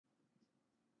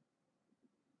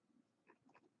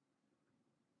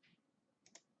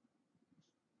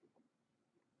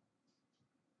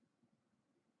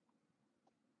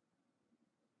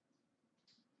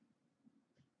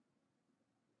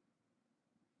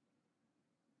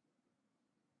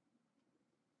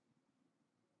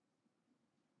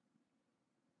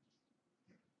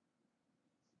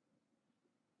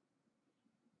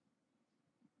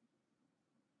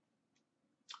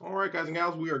All right, guys and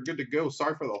gals, we are good to go.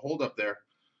 Sorry for the hold up there.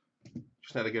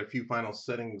 Just had to get a few final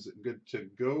settings good to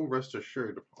go. Rest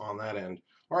assured on that end.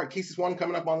 All right, cases 1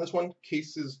 coming up on this one.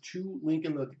 Cases 2 link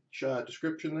in the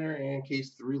description there, and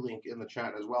case 3 link in the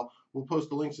chat as well. We'll post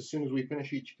the links as soon as we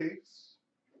finish each case.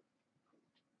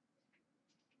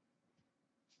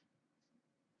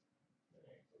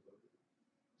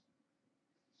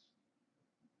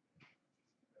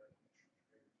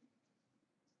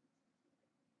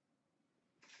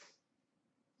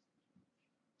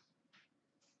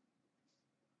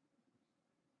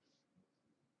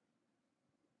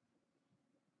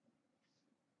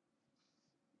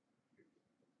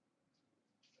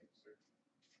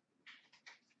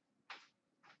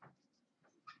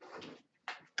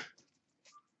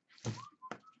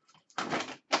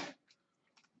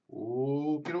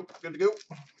 Okay, good to go.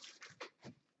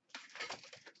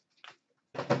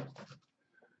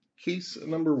 Case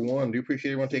number 1. Do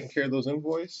appreciate everyone taking care of those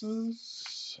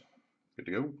invoices. Good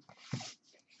to go.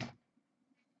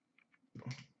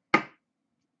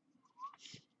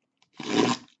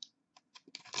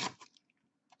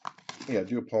 Yeah, I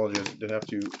do apologize. I did have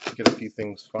to get a few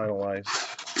things finalized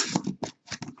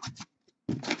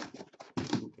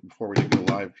before we did go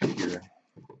live here.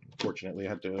 Unfortunately, I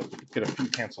had to get a few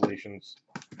cancellations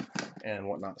and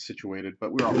whatnot situated,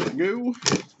 but we're all good to go.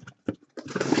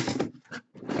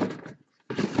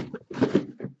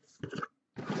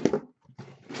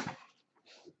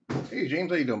 Hey,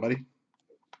 James, how you doing, buddy?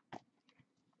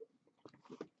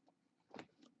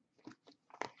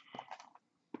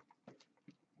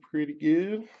 Pretty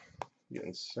good.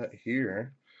 Getting set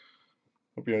here.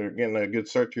 Hope you're getting a good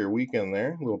start to your weekend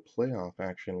there. A little playoff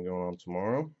action going on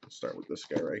tomorrow. Let's start with this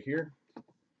guy right here.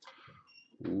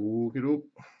 Okey doke.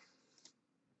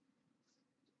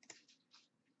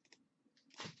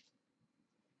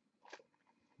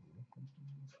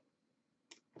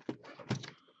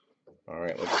 All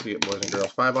right, let's see it, boys and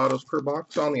girls. 5 autos per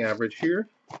box on the average here.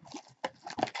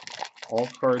 All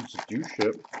cards do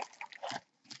ship.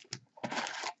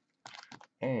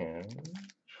 And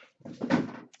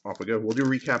off we go. We'll do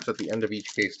recaps at the end of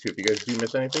each case, too. If you guys do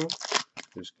miss anything,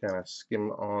 just kind of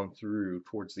skim on through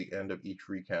towards the end of each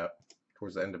recap.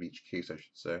 Towards the end of each case, I should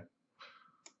say.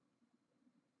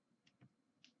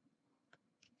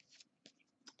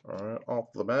 All right,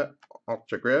 off the bat,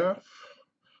 autograph.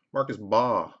 Marcus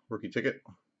Baugh, rookie ticket.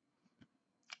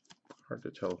 Hard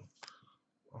to tell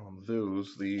on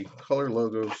those. The color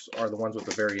logos are the ones with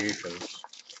the variations.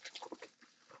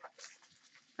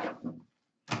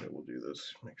 Okay, we'll do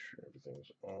this. Make sure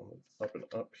everything's on up and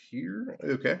up here.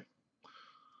 Okay.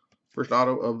 First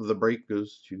auto of the break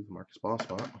goes to the Marcus Baugh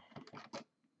spot.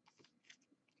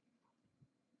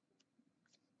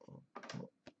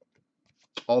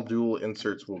 All dual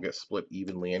inserts will get split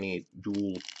evenly. Any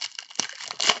dual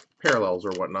parallels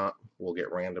or whatnot will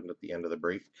get randomed at the end of the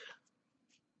break.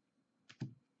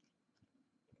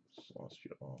 Just lost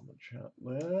you on the chat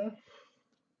there.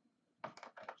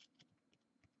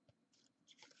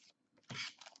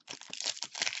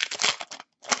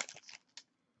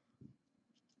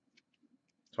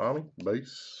 Tommy,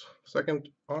 base. Second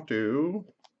auto,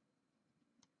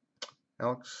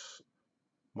 Alex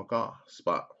McCaw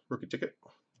spot. Rookie ticket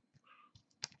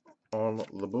on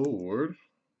the board.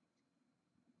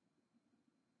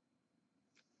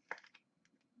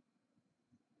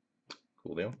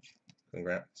 Cool deal.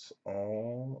 Congrats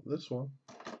on this one.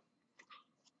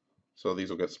 So these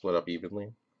will get split up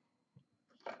evenly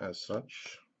as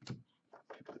such. Keep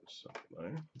this up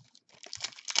there.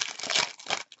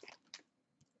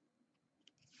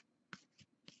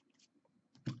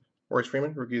 Royce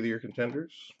Freeman, Rookie of the Year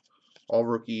contenders. All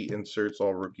rookie inserts,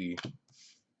 all rookie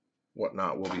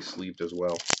whatnot will be sleeved as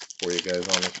well for you guys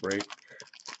on this break.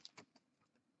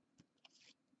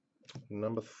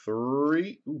 Number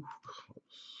 3. Ooh,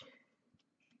 close.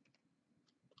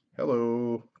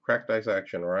 Hello. Cracked ice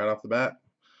action right off the bat.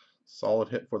 Solid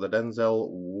hit for the Denzel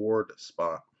Ward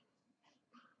spot.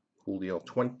 Cool deal.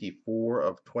 24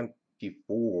 of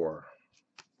 24.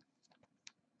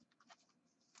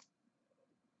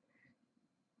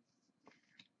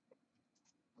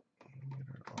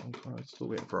 Still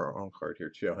waiting for our on card here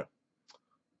too.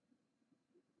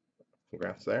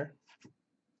 Congrats there.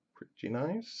 Pretty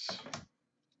nice.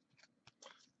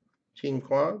 Team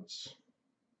quads.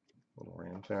 Little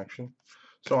Rams action.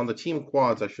 So on the team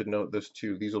quads, I should note this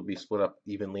too. These will be split up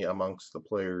evenly amongst the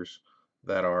players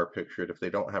that are pictured. If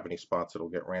they don't have any spots, it'll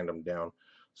get random down.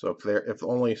 So if the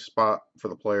only spot for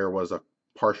the player was a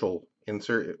partial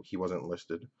insert, he wasn't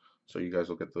listed. So you guys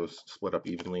will get those split up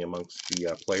evenly amongst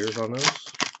the players on those.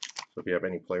 So if you have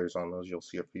any players on those, you'll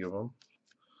see a few of them.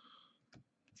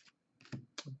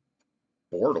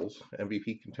 Bortles,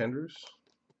 MVP contenders.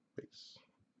 Base.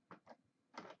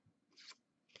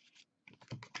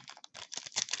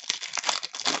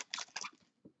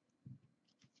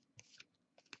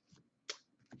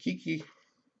 Kiki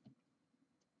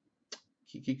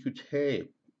Kute,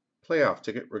 playoff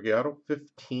ticket, Reggiato,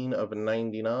 15 of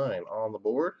 99 on the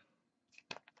board.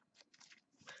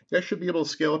 You guys should be able to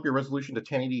scale up your resolution to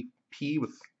 1080p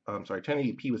with,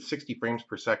 1080p with 60 frames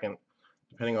per second,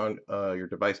 depending on your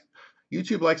device.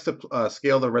 YouTube likes to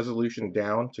scale the resolution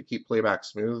down to keep playback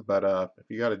smooth, but if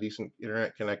you got a decent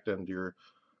internet connection to your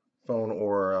phone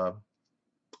or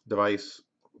device,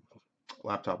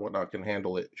 laptop, whatnot, can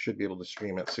handle it, should be able to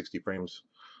stream at 60 frames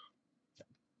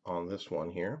on this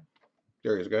one here.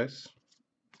 There he is, guys.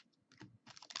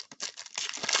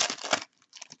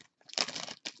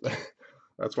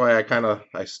 That's why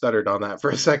I stuttered on that for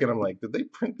a second. I'm like, did they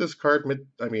print this card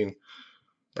I mean,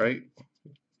 right?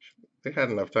 They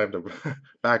had enough time to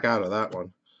back out of that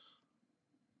one.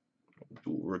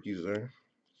 Dual rookies there.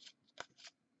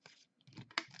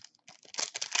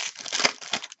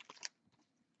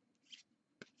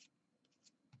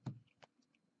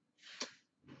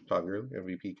 Todd Gurley,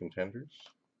 MVP contenders.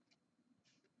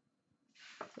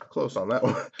 Close on that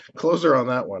one. Closer on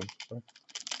that one.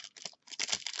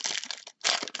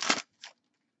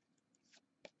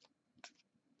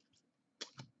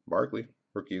 Barkley,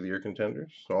 Rookie of the Year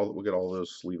contenders. So we'll get all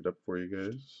those sleeved up for you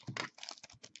guys.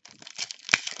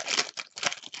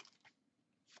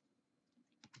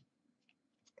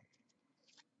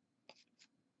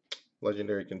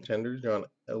 Legendary contenders, John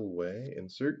Elway,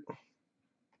 insert.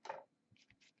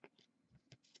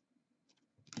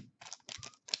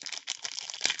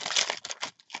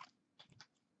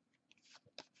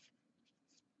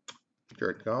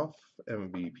 Jared Goff,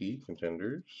 MVP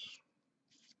contenders.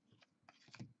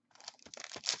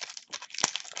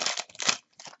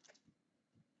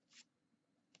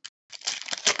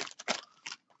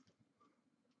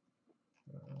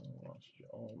 Lost you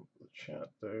all the chat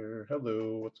there.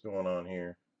 Hello, what's going on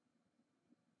here?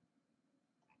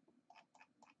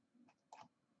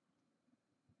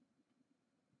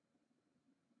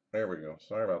 There we go.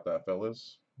 Sorry about that,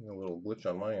 fellas. A little glitch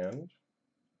on my end.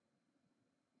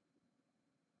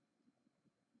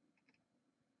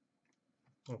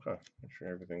 Okay, make sure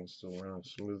everything's still running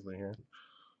smoothly here.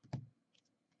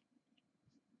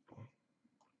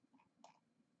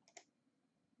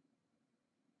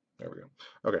 There we go.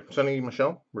 Okay, Sonny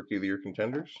Michel, Rookie of the Year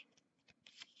contenders.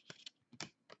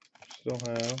 Still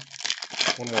have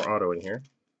one more auto in here.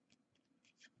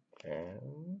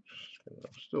 And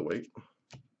still wait.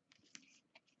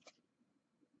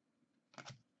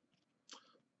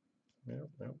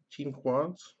 Yep. Team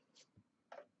quads.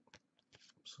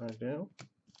 Upside down.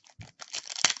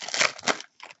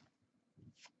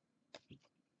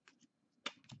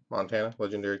 Montana,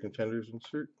 Legendary contenders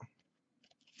insert.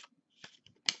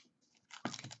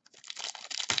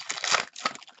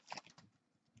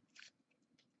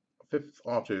 Fifth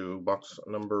auto, box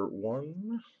number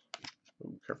 1.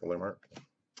 Ooh, careful there, Mark.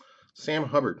 Sam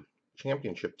Hubbard,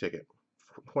 championship ticket,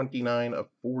 29 of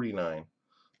 49.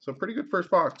 So pretty good first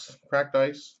box. Cracked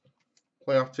ice,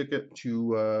 playoff ticket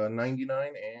to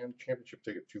 99, and championship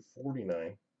ticket to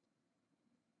 49.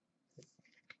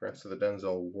 Congrats to the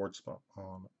Denzel Ward spot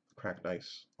on cracked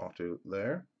ice auto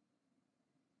there.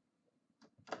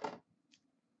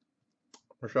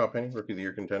 Rashad Penny, Rookie of the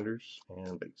Year contenders,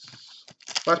 and base.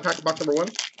 Last pack of box number 1.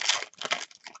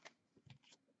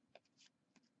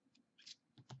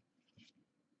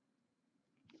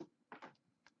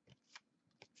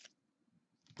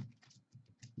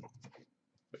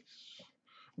 Base.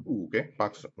 Ooh, okay,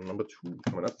 box number 2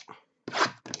 coming up.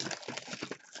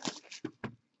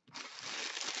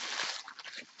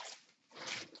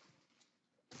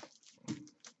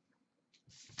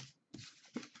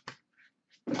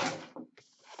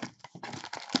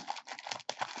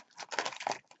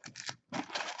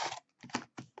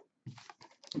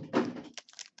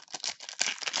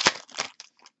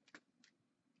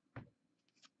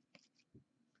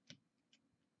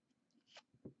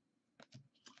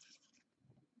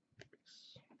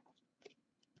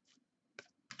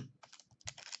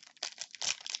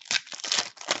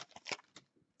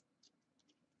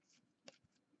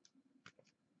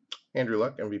 Andrew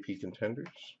Luck, MVP contenders.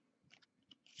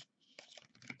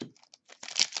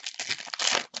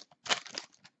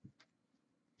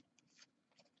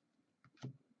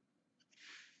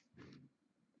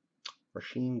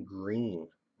 Rasheem Green,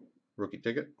 rookie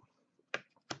ticket.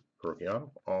 Rookie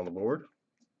on the board.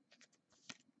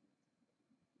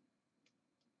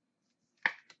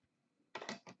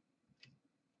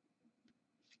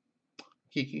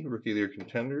 Kiki, Rookie of the Year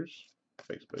contenders.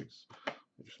 base.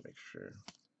 Just make sure.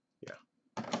 Yeah.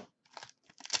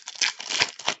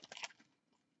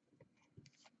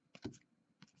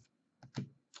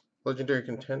 Legendary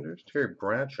Contenders, Terry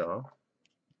Bradshaw.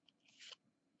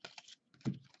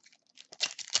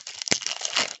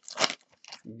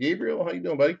 Gabriel, how you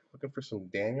doing, buddy? Looking for some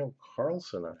Daniel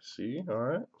Carlson, I see. All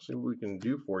right, see what we can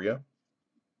do for you.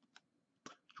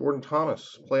 Jordan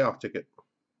Thomas, playoff ticket,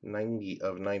 90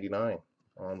 of 99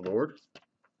 on board.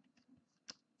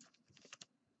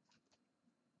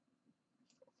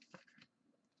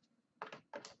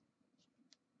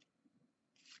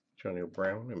 Antonio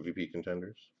Brown, MVP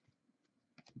Contenders.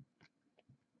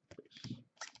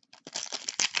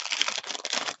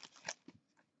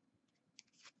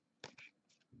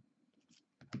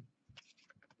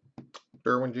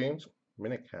 Derwin James,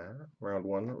 Minicab, round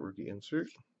 1 rookie insert.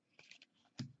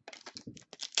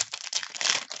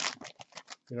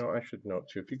 You know, I should note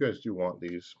too, if you guys do want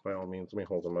these, by all means, let me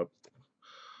hold them up.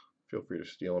 Feel free to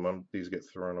steal them. These get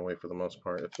thrown away for the most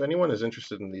part. If anyone is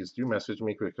interested in these, do message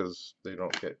me because they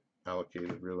don't get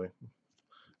allocated really.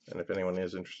 And if anyone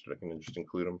is interested, I can just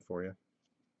include them for you.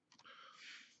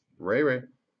 Ray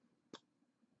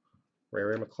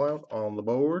McLeod on the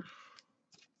board.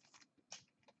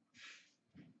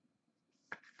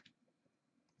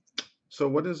 So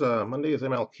what is Monday is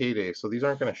MLK Day, so these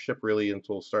aren't going to ship really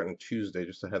until starting Tuesday.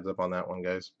 Just a heads up on that one,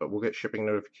 guys. But we'll get shipping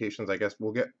notifications. I guess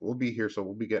we'll be here, so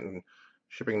we'll be getting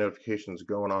shipping notifications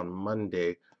going on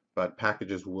Monday. But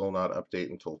packages will not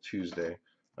update until Tuesday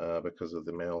because of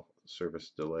the mail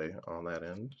service delay on that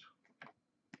end.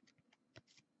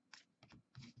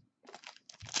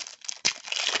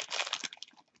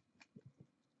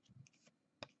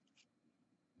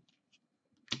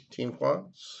 Team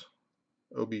quads.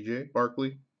 OBJ,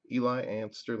 Barkley, Eli,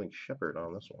 and Sterling Shepard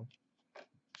on this one.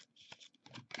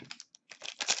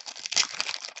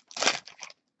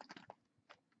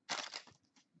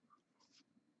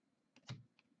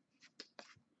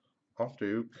 Off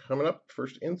to coming up,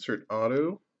 first insert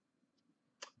auto.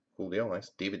 Cool deal,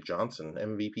 nice. David Johnson,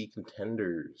 MVP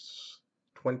Contenders.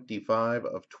 25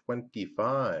 of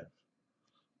 25.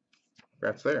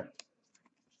 Congrats there.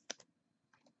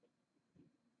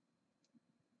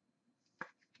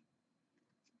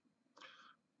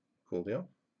 Cool deal.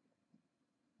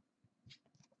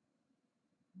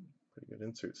 Pretty good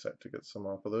insert set to get some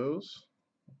off of those.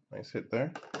 Nice hit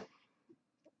there.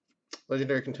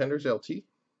 Legendary Contenders LT.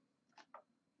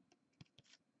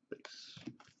 Base.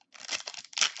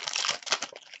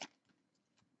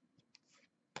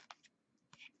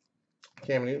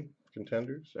 Cam Newton,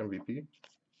 Contenders, MVP.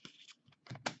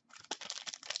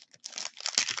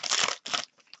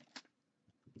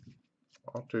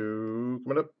 Off to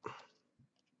coming up.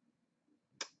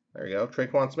 There you go.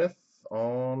 Traquan Smith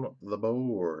on the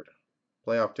board.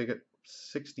 Playoff ticket,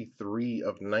 63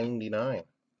 of 99.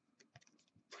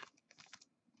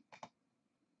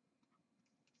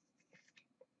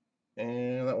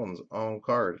 And that one's on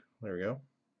card. There we go.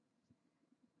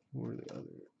 Who are the others?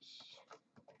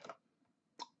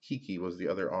 Kiki was the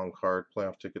other on card.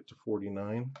 Playoff ticket to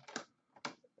 49.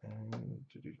 And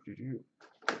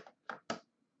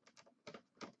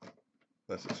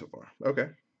that's it so far. Okay.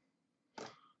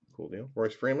 Cool deal.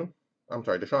 Royce Freeman. I'm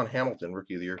sorry, Deshaun Hamilton,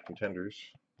 Rookie of the Year Contenders.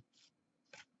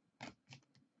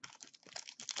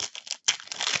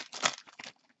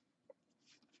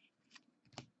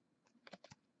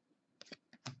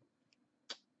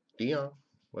 Dion,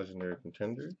 Legendary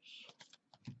Contenders.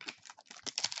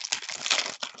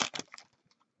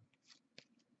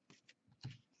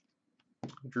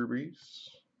 Drew Brees.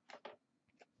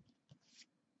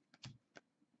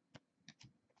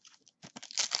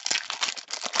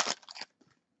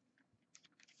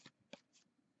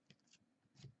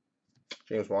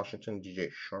 James Washington, DJ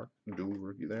Shark, dual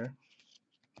rookie there.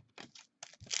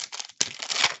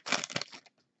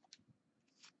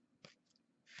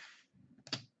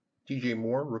 DJ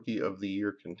Moore, Rookie of the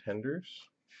Year Contenders.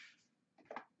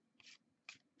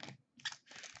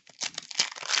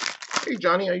 Hey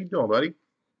Johnny, how you doing, buddy?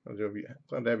 Glad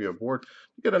to have you aboard.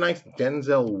 You got a nice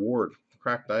Denzel Ward,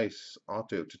 cracked ice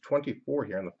auto to 24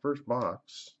 here in the first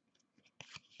box.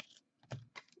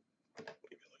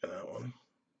 Maybe look at that one.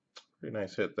 Pretty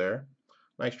nice hit there.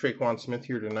 Nice Traquan Smith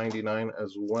here to 99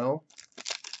 as well.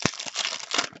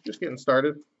 Just getting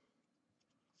started.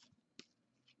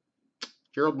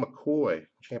 Gerald McCoy,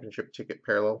 championship ticket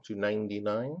parallel to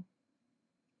 99.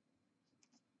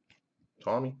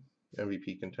 Tommy,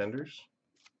 MVP Contenders.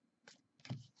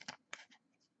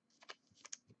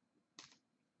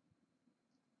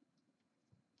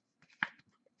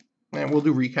 And we'll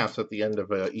do recaps at the end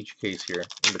of each case here,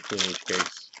 in between each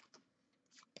case.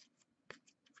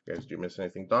 You guys, do you miss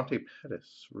anything? Dante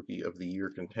Pettis, Rookie of the Year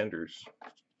Contenders.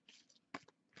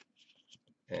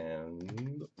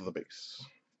 And the base.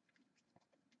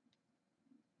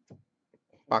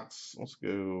 Box, let's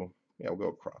go. Yeah, we'll go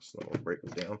across, then we'll break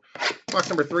them down. Box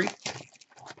number 3.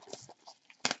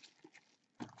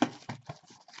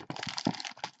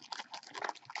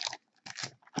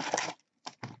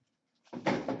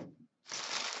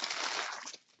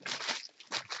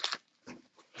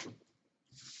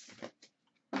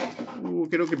 Ooh,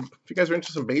 okay. If you guys are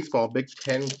interested in baseball, Big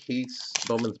 10 case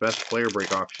Bowman's Best Player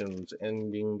Break auctions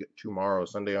ending tomorrow,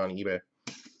 Sunday on eBay.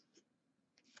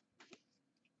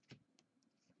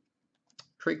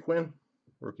 Trey Quinn,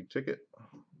 rookie ticket.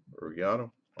 Rookie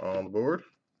auto on the board.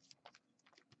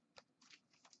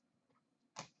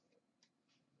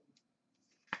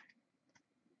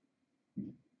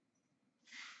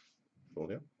 Cool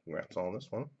deal. Congrats on this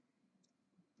one.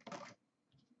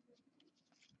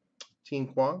 Team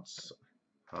quads,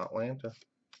 Atlanta.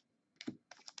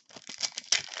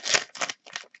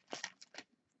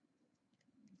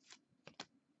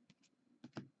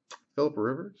 Phillip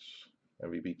Rivers,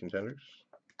 MVP contenders.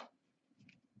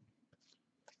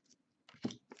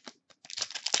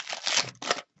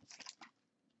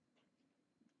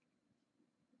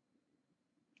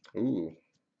 Ooh,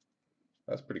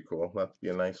 that's pretty cool. That'd be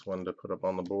a nice one to put up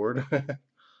on the board.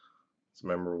 It's a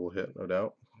memorable hit, no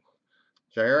doubt.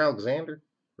 Jair Alexander,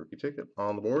 rookie ticket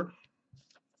on the board.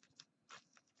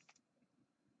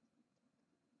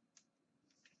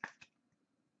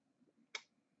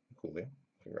 Cool deal.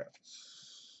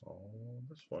 Congrats on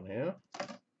this one here.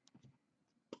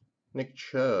 Nick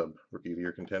Chubb, Rookie of the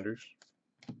Year Contenders.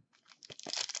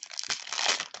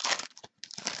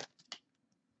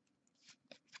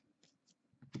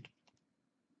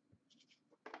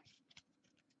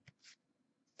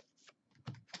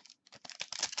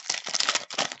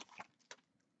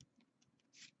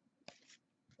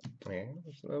 And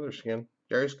there's another skin.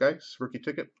 Darius Geis, rookie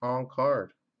ticket on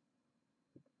card.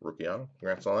 Rookie auto.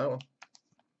 Congrats on that one.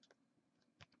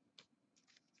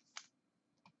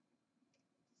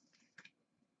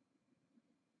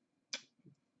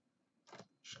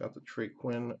 Just got the Trey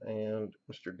Quinn and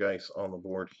Mr. Geis on the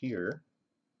board here.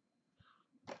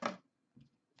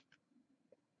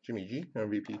 Jimmy G,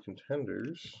 MVP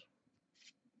contenders.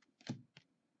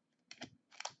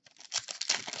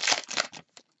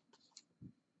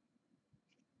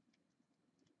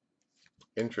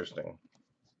 Interesting.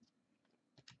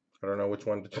 I don't know which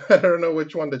one to I don't know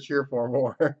which one to cheer for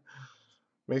more.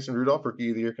 Mason Rudolph, Rookie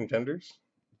of the Year contenders.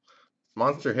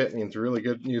 Monster hit means really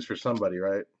good news for somebody,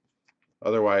 right?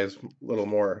 Otherwise, a little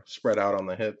more spread out on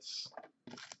the hits.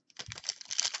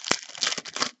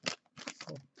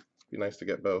 Be nice to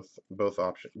get both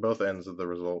ends of the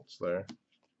results there.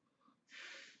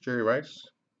 Jerry Rice,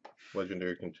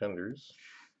 Legendary Contenders.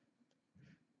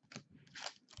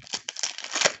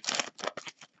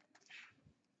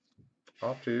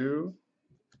 Off to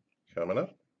coming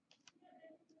up.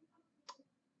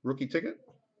 Rookie ticket.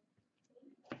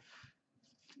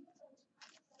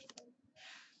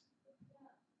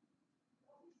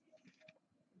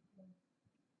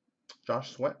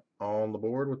 Josh Sweat on the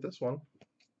board with this one.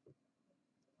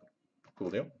 Cool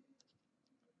deal.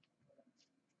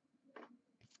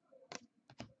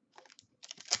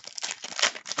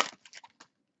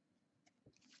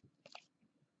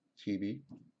 TV.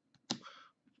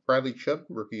 Bradley Chubb,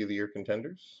 Rookie of the Year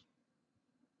Contenders.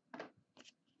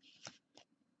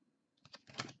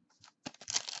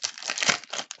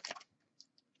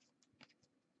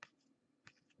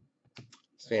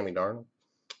 Sammy Darnold,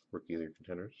 Rookie of the Year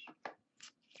Contenders.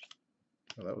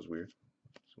 Oh, that was weird.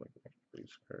 It's like a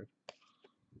base card.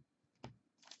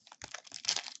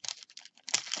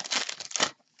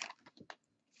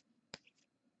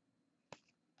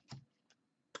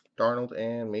 Darnold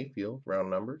and Mayfield, round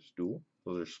numbers, dual.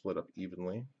 Those are split up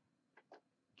evenly.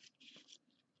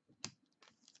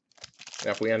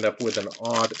 Now, if we end up with an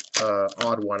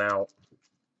odd one out,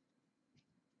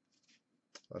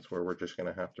 that's where we're just going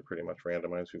to have to pretty much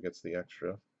randomize who gets the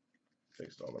extra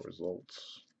based on the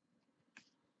results.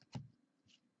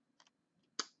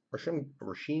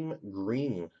 Rasheem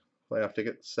Green, playoff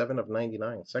ticket, 7 of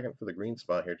 99. Second for the green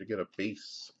spot here to get a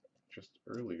base just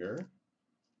earlier.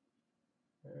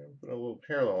 And put a little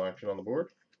parallel action on the board.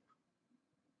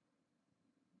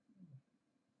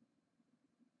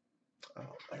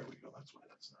 Oh, there we go. That's why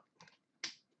that's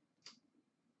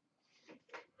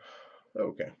not.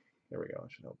 Okay, there we go.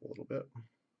 That should help a little bit.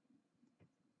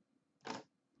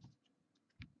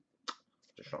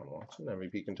 Deshaun Watson,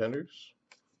 MVP contenders.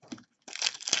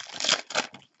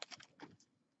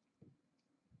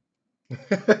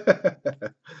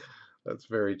 That's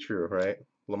very true, right?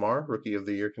 Lamar, Rookie of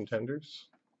the Year contenders.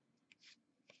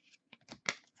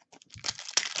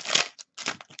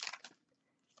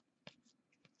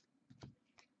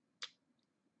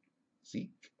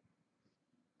 Zeke.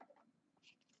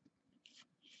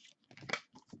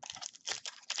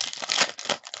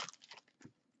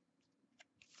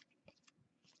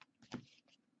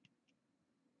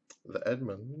 The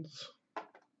Edmonds.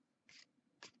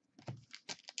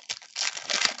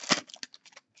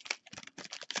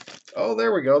 Oh,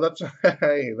 there we go. That's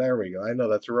hey, there we go. I know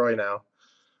that's Roy now.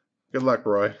 Good luck,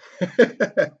 Roy.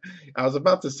 I was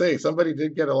about to say somebody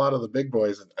did get a lot of the big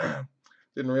boys and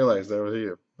didn't realize that was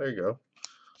you. There you go.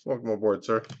 Welcome aboard,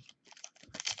 sir.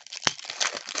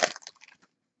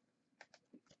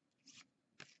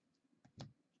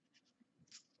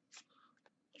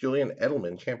 Julian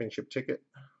Edelman championship ticket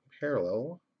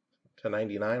parallel to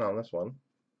 99 on this one.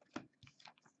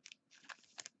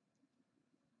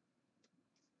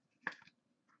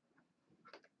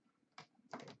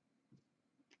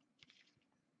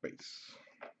 Base.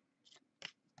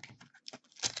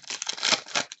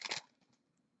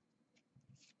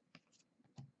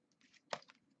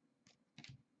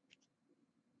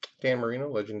 Dan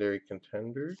Marino, legendary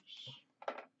contenders.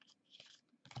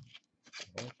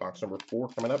 Box number 4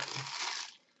 coming up.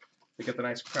 We get the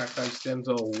nice cracked ice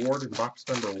Denzel Award in box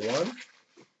number 1.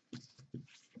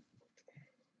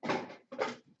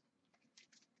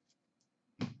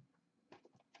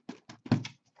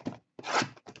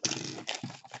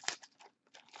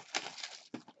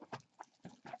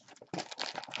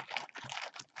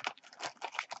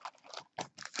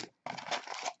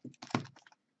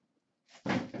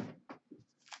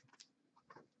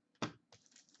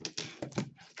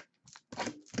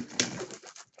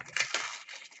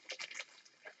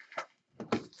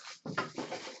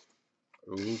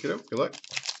 Good luck.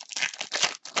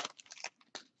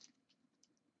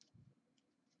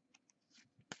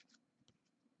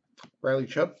 Riley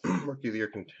Chubb, Rookie of the Year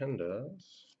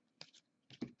contenders.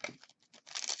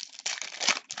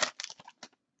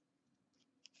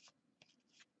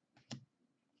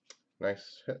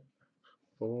 Nice hit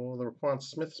for the Raquan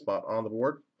Smith spot on the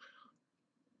board.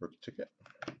 Rookie ticket.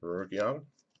 Rookie on.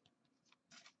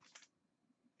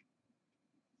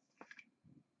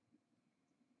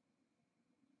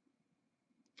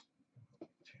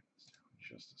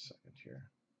 Just a second here.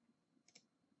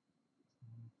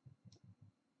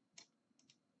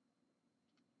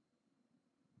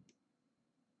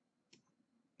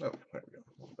 Oh, there we go.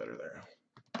 A little better there.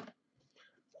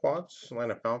 Quads,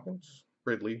 Atlanta Falcons.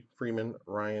 Ridley, Freeman,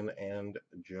 Ryan, and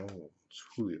Jones.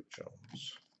 Julio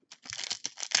Jones.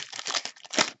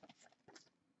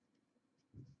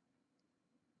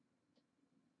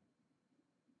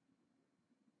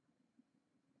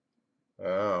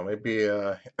 Oh, maybe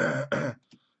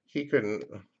he couldn't.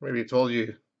 Maybe he told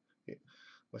you.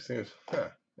 This seems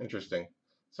interesting.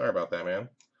 Sorry about that, man.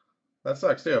 That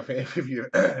sucks too. If you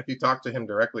if you talk to him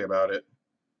directly about it.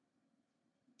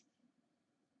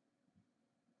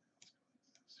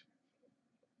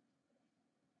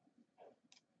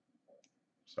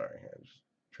 Sorry, I'm just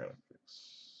trying to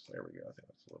fix. There we go. I think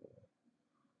that's a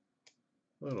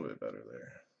little bit better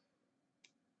there.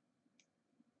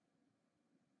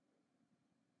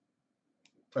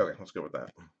 Okay, let's go with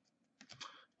that.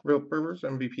 Real Brewers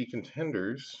MVP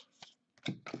contenders.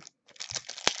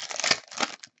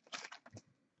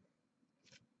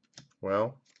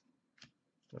 Well,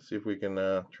 let's see if we can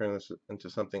turn this into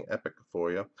something epic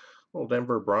for you. Little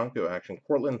Denver Bronco action.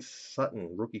 Cortland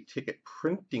Sutton, rookie ticket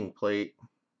printing plate.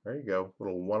 There you go.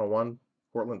 Little 101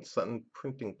 Cortland Sutton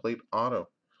printing plate auto.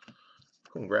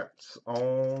 Congrats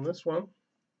on this one.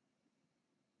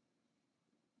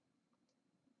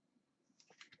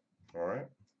 All right.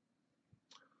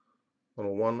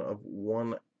 Little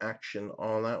 1-of-1 action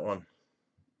on that one.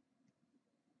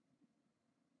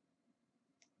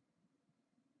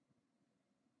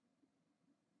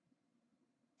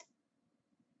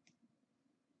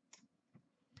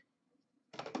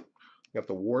 Got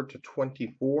the Ward to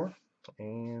 24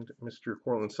 and Mr.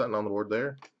 Cortland Sutton on the board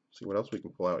there. See what else we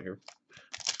can pull out here.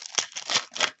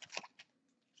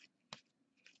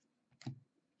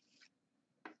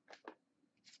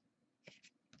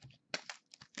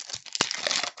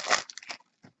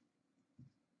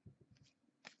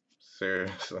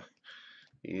 Seriously,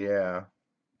 yeah.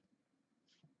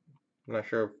 I'm not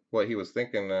sure what he was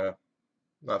thinking.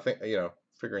 Not think,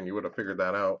 figuring you would have figured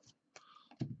that out.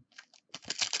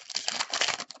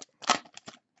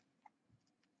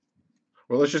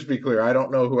 Well, let's just be clear. I don't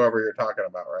know whoever you're talking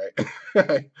about,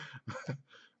 right?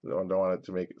 Don't want it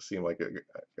to make it seem like it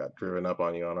got driven up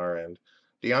on you on our end.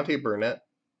 Deontay Burnett,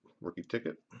 rookie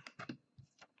ticket.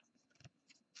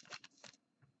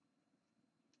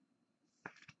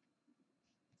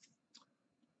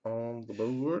 the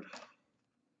board.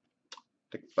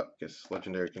 Dick Butkus,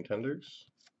 Legendary Contenders.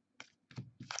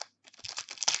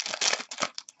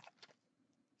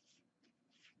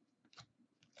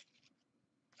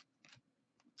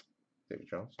 David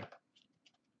Johnson.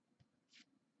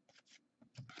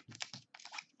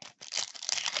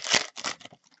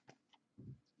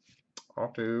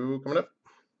 Auto coming up.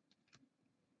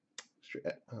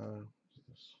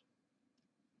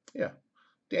 Yeah,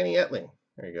 Danny Etling.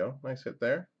 There you go. Nice hit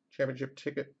there. Championship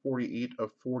ticket, 48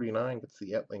 of 49. Gets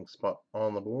the Etling spot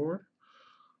on the board.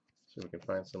 See if we can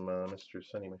find some Mr.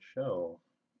 Sonny Michel.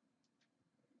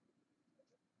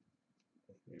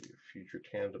 Maybe a future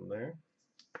tandem there.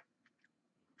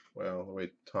 Well, the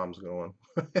way Tom's going.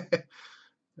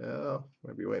 Well,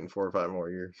 might be waiting 4 or 5 more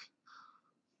years.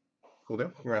 Cool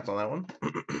deal. Congrats on that one.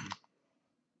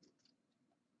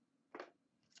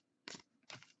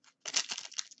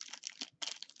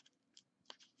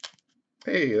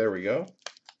 Hey, there we go.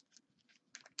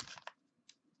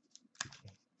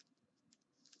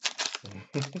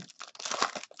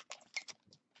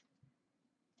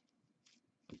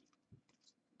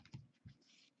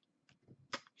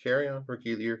 Carry on,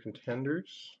 Rookie of the Year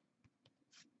Contenders.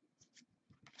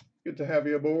 Good to have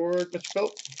you aboard, Mr.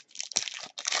 Philp.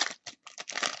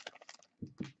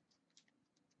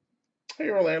 Hey,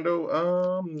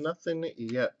 Orlando. Nothing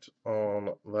yet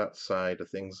on that side of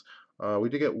things. We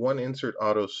did get one insert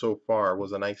auto so far.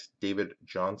 Was a nice David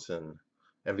Johnson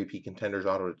MVP Contenders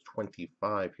auto to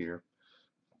 25 here.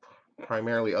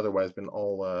 Primarily, otherwise, been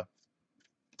all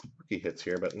rookie hits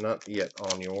here, but not yet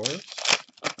on yours.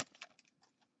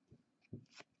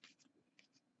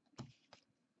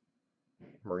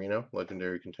 Marino,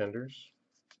 Legendary Contenders.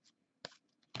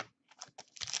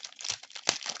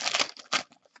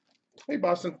 Hey,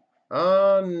 Boston.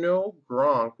 No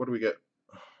Gronk. What do we get?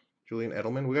 Julian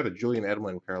Edelman. We got a Julian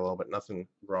Edelman parallel, but nothing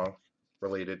Gronk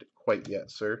related quite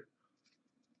yet, sir.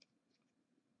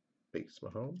 Base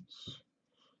Mahomes.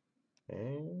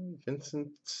 And Vincent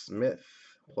Smith.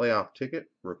 Playoff ticket.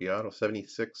 Rookie auto.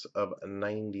 76 of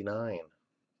 99.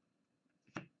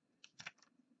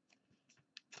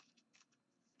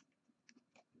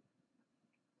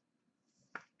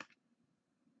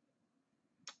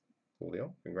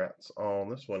 Julio, congrats on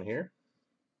this one here.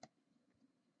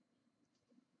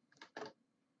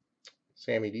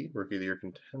 Sammy D, Rookie of the Year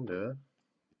Contender.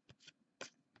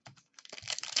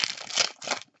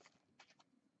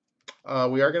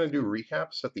 We are going to do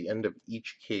recaps at the end of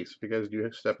each case. If you guys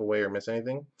do step away or miss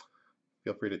anything,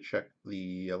 feel free to check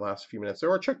the last few minutes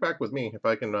or check back with me if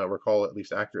I can recall at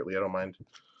least accurately. I don't mind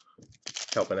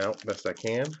helping out best I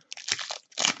can.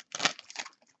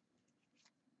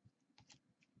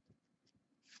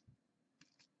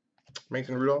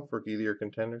 Mason Rudolph, Rookie of the Year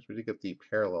Contenders. We did get the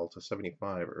parallel to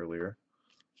 75 earlier.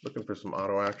 Looking for some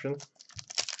auto action.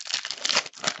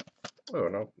 Oh,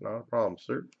 no, not a problem,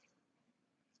 sir.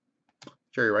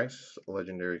 Jerry Rice,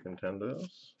 Legendary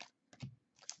Contenders.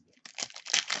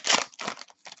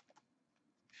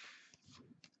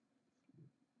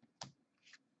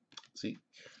 Zeke,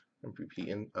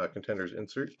 MVP Contenders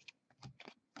insert.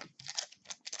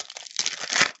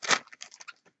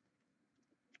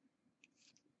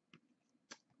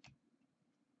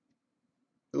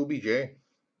 OBJ,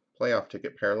 playoff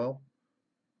ticket parallel,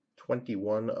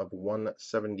 21 of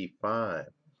 175.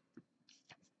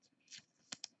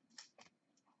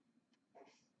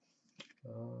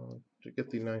 To get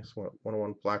the nice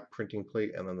 101 black printing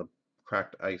plate and then the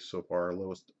cracked ice so far,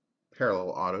 lowest parallel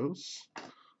autos.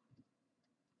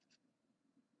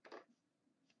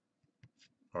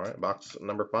 All right, box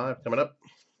number 5 coming up.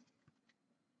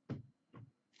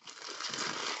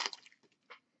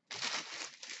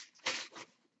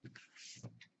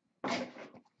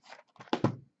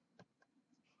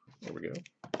 There we go.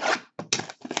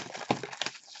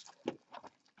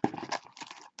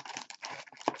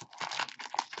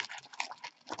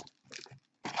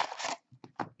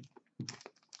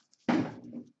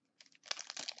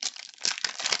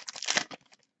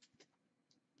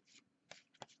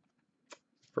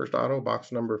 First auto,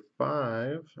 box number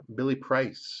 5, Billy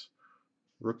Price,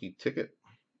 rookie ticket,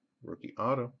 rookie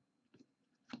auto.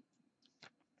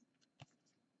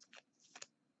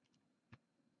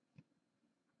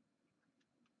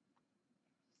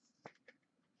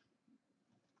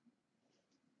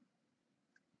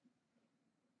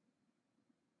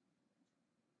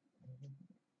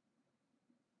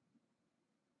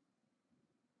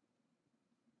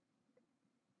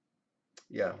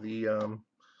 Yeah,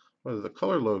 the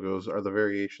color logos are the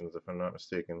variations, if I'm not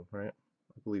mistaken, right?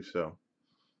 I believe so.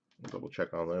 I'll double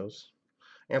check on those.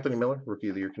 Anthony Miller, Rookie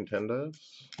of the Year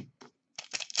Contenders.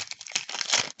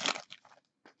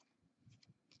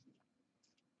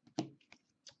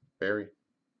 Barry.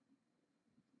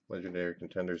 Legendary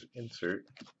Contenders insert.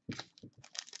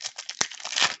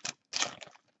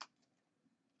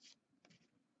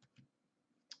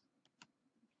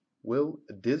 Will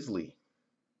Disley.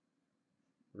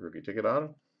 Rookie ticket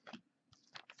auto.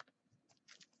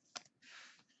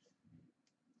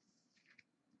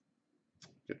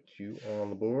 Get you on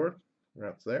the board.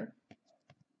 That's there.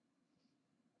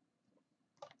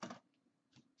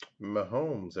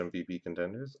 Mahomes MVP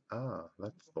Contenders. Ah,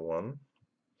 that's the one.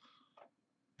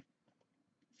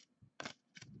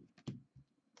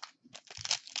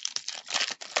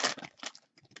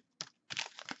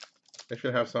 They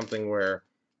should have something where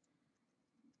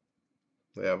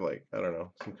they have, like, I don't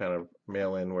know, some kind of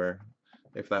mail-in where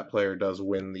if that player does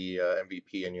win the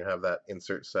MVP and you have that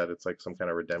insert set, it's like some kind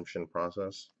of redemption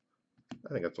process.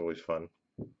 I think that's always fun.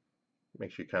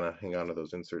 Makes you kind of hang on to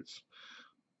those inserts.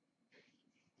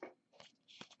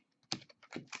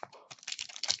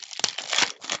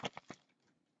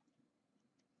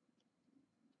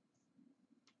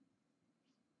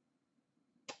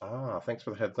 Ah, thanks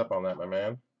for the heads up on that, my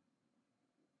man.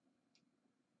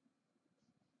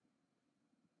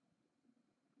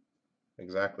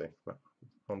 Exactly.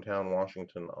 Hometown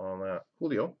Washington on that.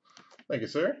 Julio. Thank you,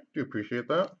 sir. Do appreciate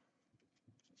that.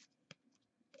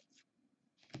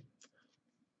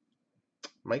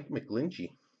 Mike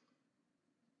McGlinchey.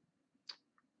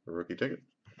 Rookie ticket.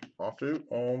 Off to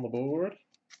on the board.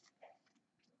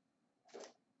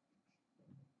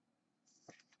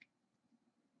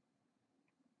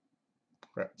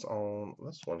 That's on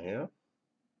this one here.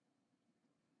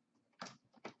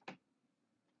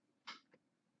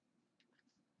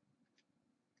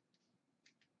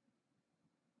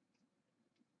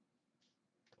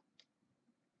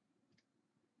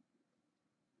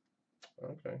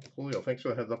 Okay, Julio, thanks for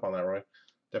the heads up on that, Roy.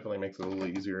 Definitely makes it a little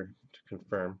easier to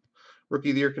confirm.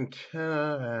 Rookie of the Year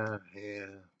contender.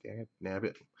 Yeah, nab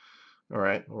it. All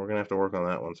right, we're gonna have to work on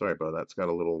that one. Sorry about that. It's got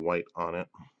a little white on it.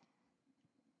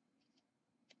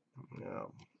 Yeah.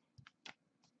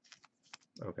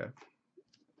 Okay.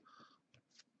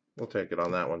 We'll take it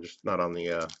on that one, just not on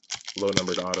the low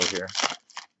numbered auto here.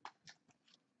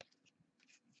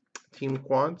 Team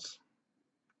quads.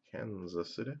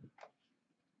 Kansas City.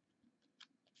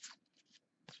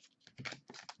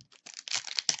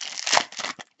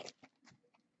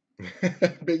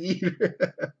 Big Eater.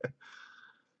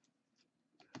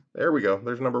 There we go.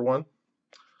 There's number one.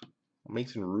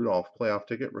 Mason Rudolph playoff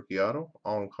ticket, rookie auto,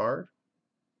 on card.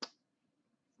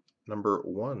 Number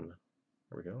one.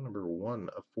 There we go. Number 1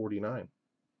 of 49.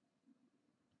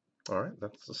 All right,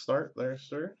 that's the start there,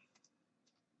 sir.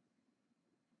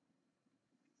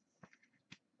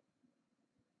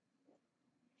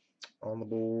 On the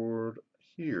board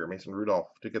here, Mason Rudolph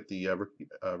to get the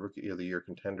Rookie of the Year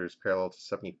Contenders parallel to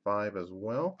 75 as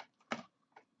well.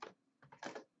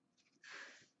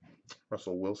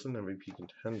 Russell Wilson, MVP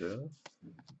Contender.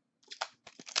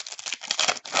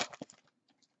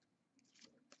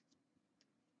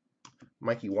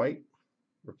 Mikey White,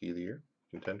 Rookie of the Year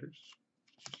Contenders.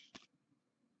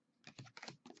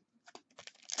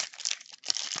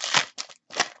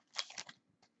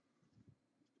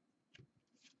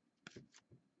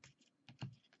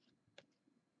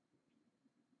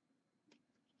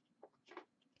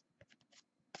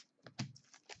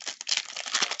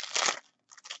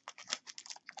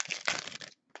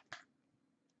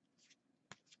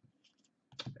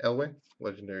 Elway,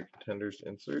 Legendary Contenders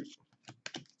insert.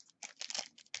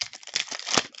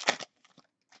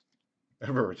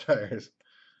 Ever retires.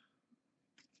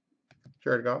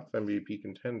 Jared Goff, MVP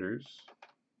Contenders.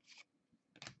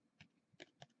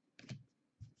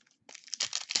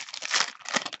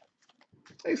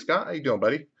 Hey Scott, how you doing,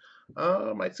 buddy?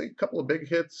 I'd say a couple of big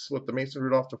hits with the Mason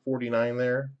Rudolph to 49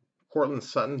 there. Cortland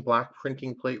Sutton, black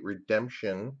printing plate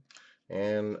redemption.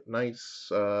 And nice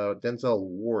Denzel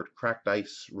Ward, cracked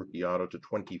ice rookie auto to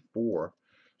 24.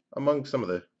 Among some of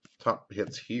the top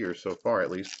hits here so far, at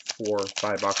least 4 or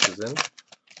 5 boxes in.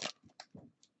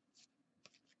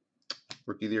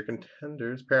 Rookie of the Year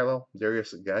Contenders, parallel,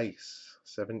 Darius Geis,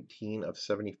 17 of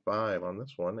 75 on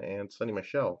this one. And Sonny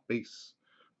Michel, base,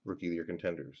 Rookie of the Year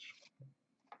Contenders.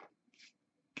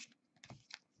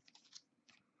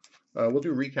 We'll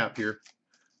do recap here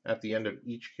at the end of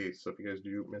each case, so if you guys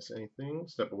do miss anything,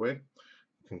 step away.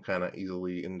 You can kind of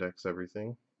easily index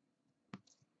everything.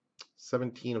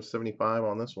 17 of 75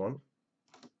 on this one.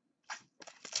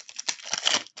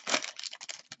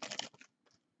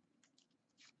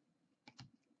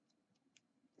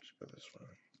 Just for this one.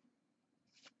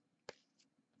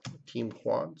 Team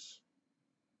quads.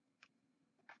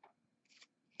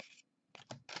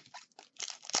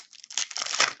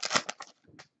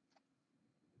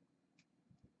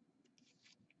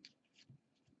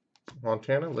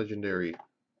 Montana, legendary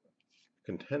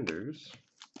contenders.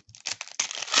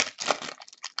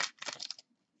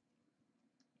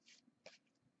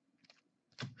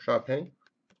 Shaw Penny,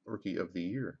 Rookie of the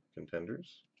Year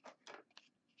contenders.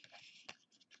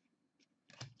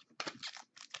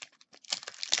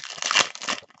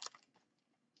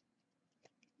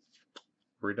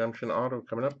 Redemption auto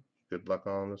coming up. Good luck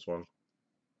on this one.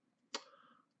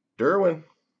 Derwin.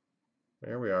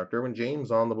 There we are. Derwin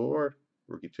James on the board.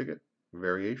 Rookie ticket.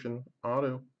 Variation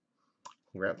auto.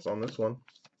 Congrats on this one.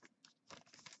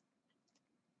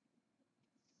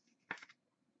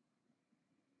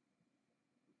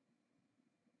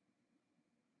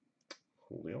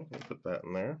 Julio. We'll put that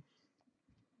in there.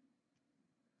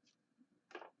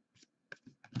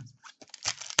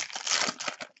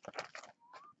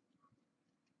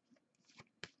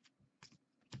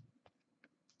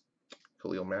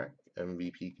 Khalil Mack,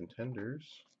 MVP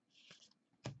contenders.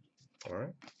 All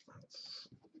right, that's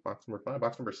box number 5.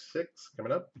 Box number 6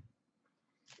 coming up.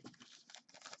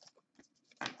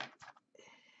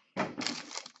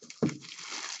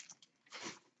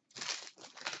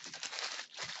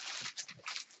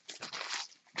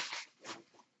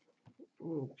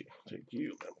 Okay, take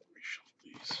you. Then we'll reshuffle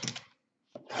these.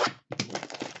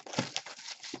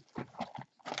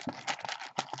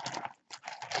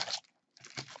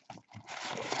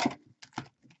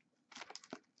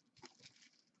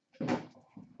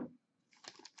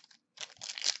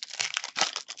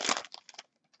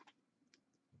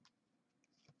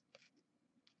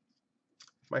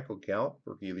 Michael Gallup,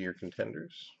 Rookie of the Year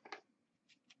contenders.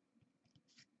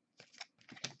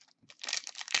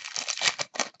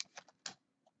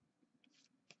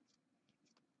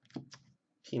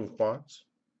 Team quads.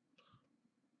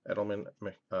 Edelman,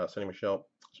 Sonny Michel,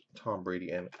 Tom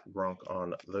Brady, and Gronk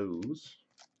on those.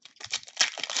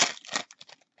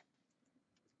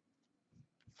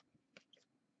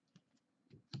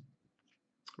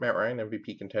 Matt Ryan,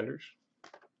 MVP contenders.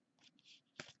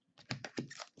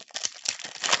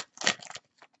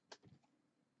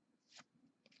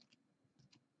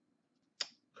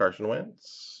 Carson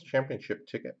Wentz, championship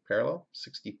ticket, parallel,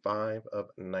 65 of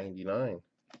 99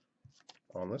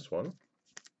 on this one.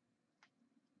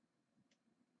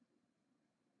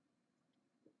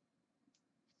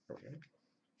 Okay.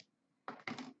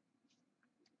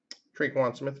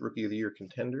 Traquan Smith, Rookie of the Year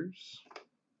contenders.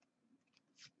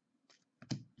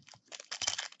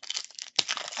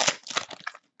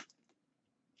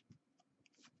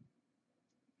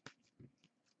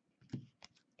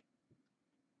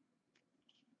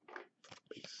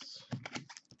 Base.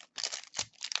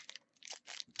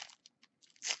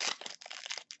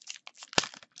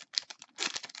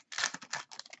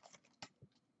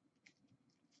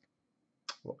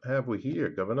 What have we here,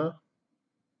 Governor?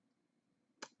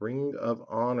 Ring of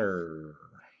Honor.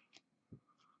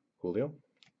 Julio.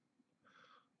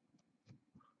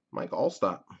 Mike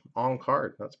Allstott on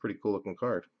card. That's a pretty cool looking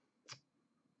card.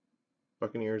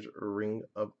 Buccaneers Ring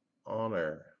of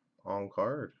Honor on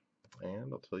card.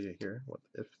 And I'll tell you here what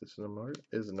if this number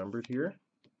is numbered here.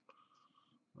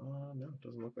 No, it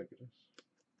doesn't look like it is.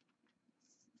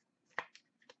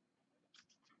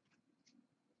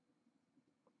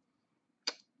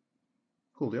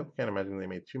 Julio. Can't imagine they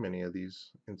made too many of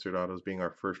these insert autos, being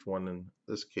our first one in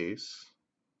this case.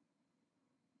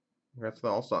 Congrats to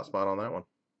the All-Star spot on that one.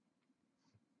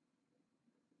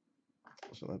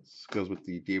 So that goes with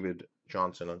the David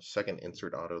Johnson, a second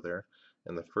insert auto there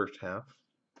in the first half.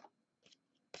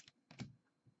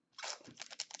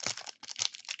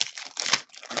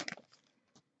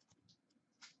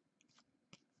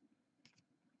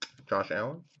 Josh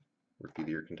Allen, Rookie of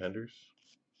the Year contenders.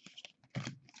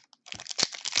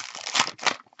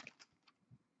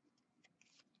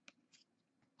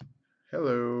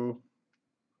 Hello.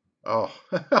 Oh,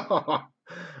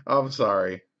 I'm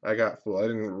sorry. I got fooled. I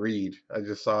didn't read. I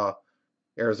just saw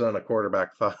Arizona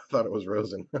quarterback. Thought it was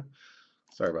Rosen.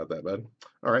 Sorry about that, bud.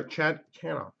 All right, Chad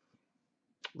Canoff,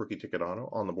 Rookie ticket auto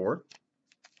on the board.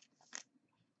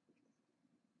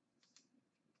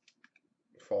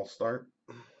 False start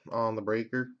on the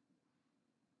breaker.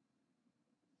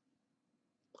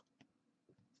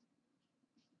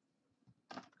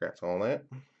 Congrats on that.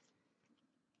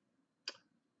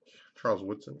 Charles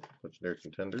Woodson, legendary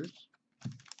contenders.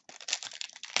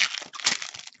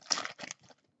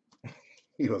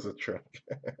 He was a truck.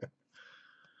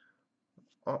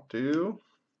 Up to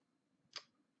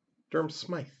Durham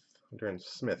Smith,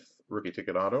 Rookie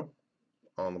ticket auto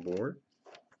on the board.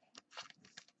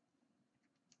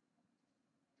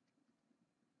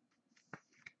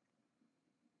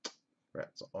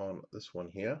 Congrats on this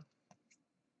one here.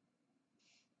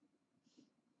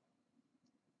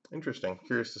 Interesting.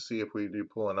 Curious to see if we do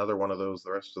pull another one of those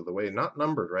the rest of the way. Not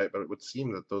numbered, right? But it would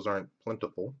seem that those aren't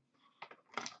plentiful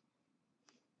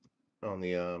on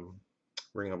the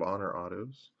Ring of Honor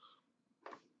autos.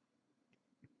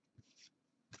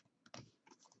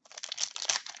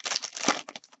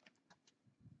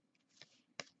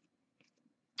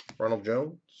 Ronald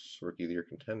Jones, Rookie of the Year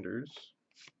Contenders.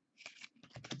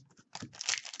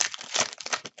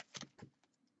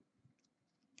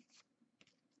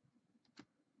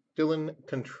 Dylan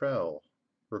Cantrell,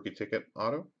 Rookie Ticket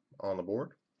Auto on the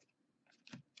board.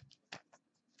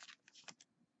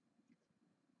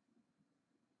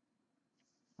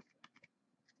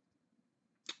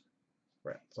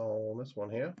 Rats on this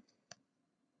one here.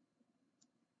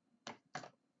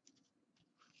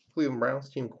 Cleveland Browns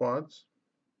Team Quads.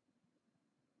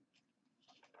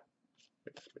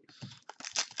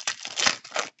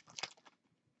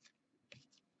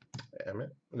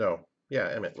 Emmett? No. Yeah,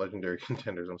 Emmett, Legendary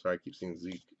Contenders. I'm sorry, I keep seeing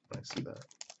Zeke when I see that.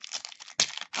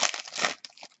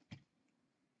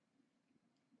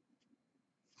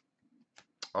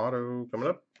 Auto coming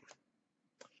up.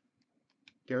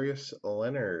 Darius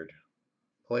Leonard,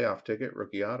 Playoff Ticket,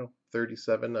 Rookie Auto,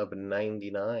 37 of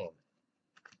 99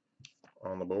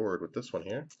 on the board with this one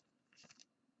here.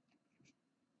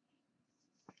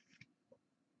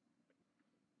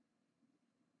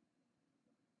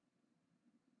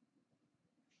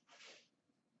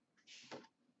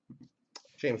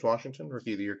 James Washington,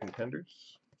 Rookie of the Year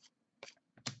Contenders.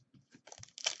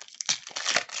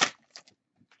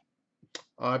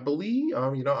 I believe,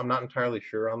 you know, I'm not entirely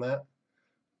sure on that.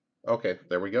 Okay,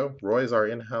 there we go. Roy's our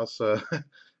in-house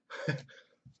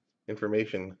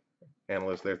information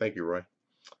analyst there. Thank you, Roy.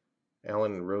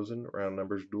 Allen and Rosen, round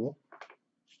numbers duel.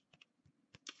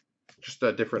 Just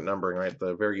a different numbering, right?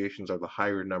 The variations are the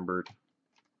higher numbered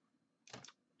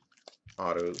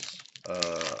autos,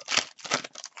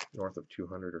 north of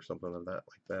 200 or something like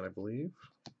that, I believe.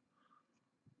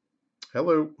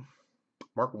 Hello,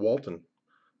 Mark Walton,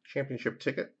 championship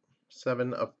ticket,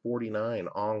 7 of 49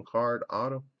 on card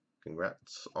auto.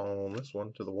 Congrats on this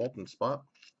one to the Walton spot.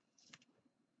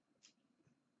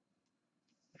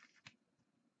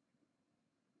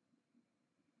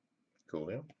 Cool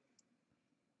deal.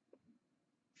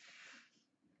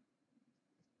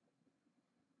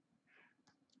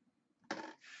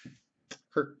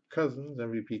 Kirk Cousins,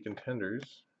 MVP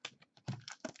Contenders.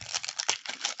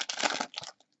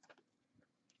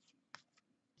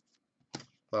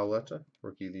 Lauletta,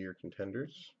 Rookie of the Year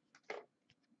Contenders.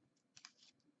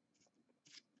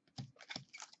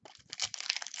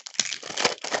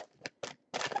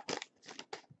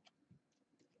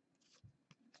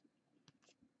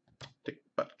 Dick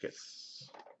Butkus.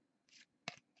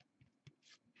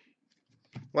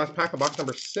 Last pack of box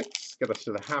number 6. Get us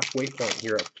to the halfway point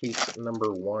here of case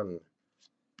number 1.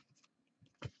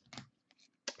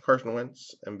 Carson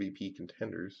Wentz, MVP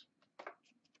Contenders.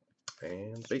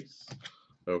 And base.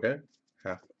 Okay.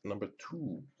 Half number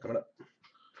 2 coming up.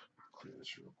 Clear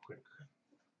this real quick.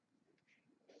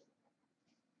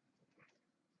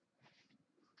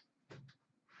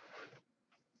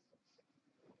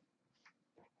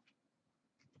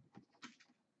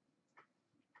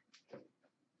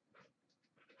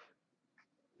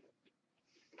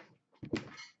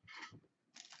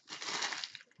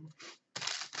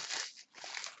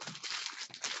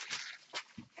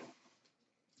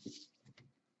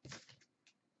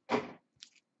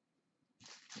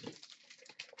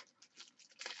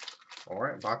 All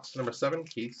right, box number 7,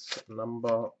 case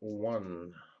number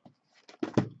 1.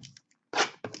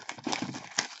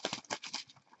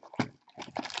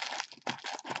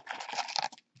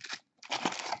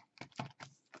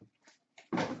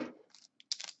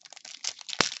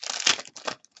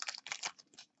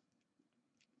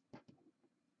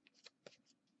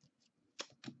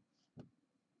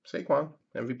 Saquon,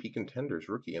 MVP Contenders,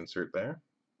 rookie insert there.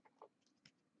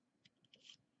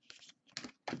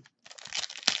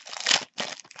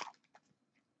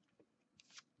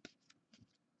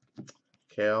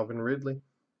 Calvin Ridley,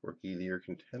 Rookie of the Year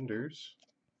Contenders.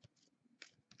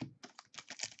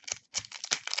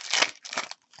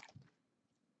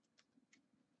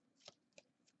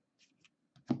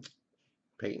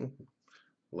 Peyton,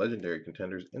 Legendary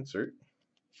Contenders insert.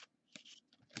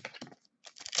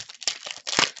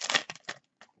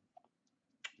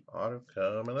 Auto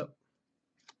coming up.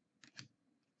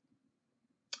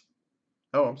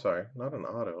 Oh, I'm sorry, not an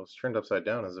auto. It's turned upside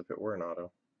down as if it were an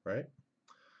auto, right?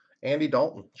 Andy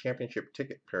Dalton, championship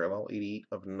ticket parallel, 88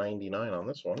 of 99 on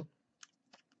this one.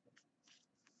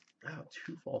 Wow,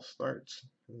 2 false starts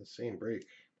in the same break.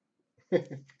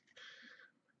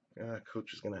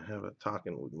 Coach is going to have a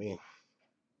talking with me.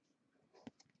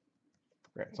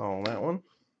 Congrats on that one.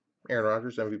 Aaron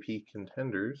Rodgers, MVP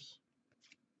contenders.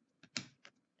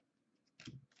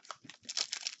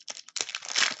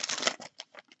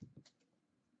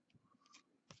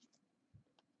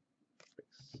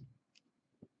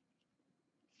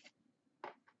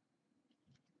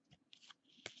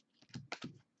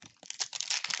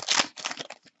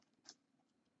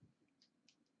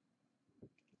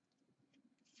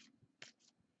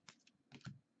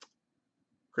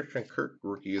 Christian Kirk,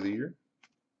 Rookie of the Year.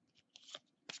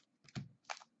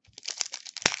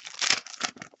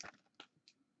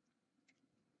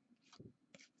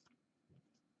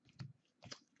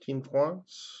 Team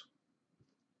quads.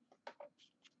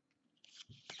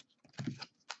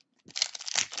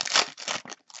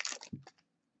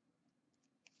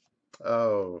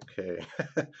 Okay.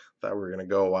 Thought we were going to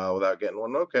go a while without getting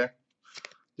one. Okay.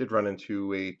 Did run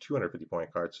into a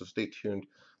 250-point card, so stay tuned.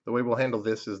 The way we'll handle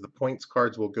this is the points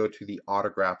cards will go to the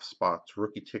autograph spots.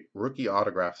 Rookie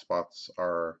autograph spots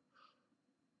are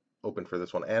open for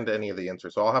this one, and any of the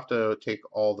inserts. So I'll have to take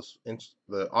all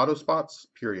the auto spots,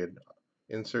 period,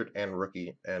 insert, and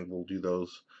rookie, and we'll do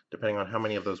those. Depending on how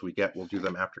many of those we get, we'll do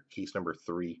them after case number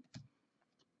 3.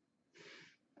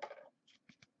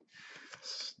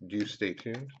 Do stay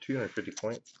tuned. 250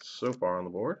 points so far on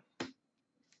the board.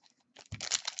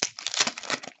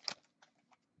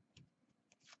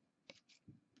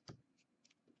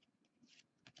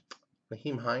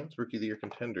 Naheem Hines, Rookie of the Year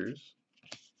contenders.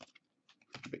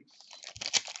 Base.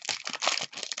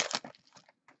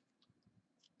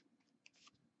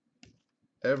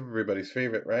 Everybody's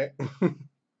favorite, right?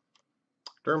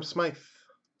 Durham Smith,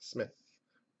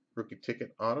 rookie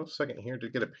ticket auto. Second here to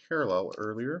get a parallel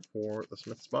earlier for the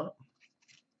Smith spot.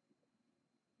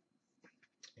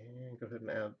 And go ahead and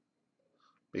add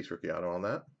base rookie auto on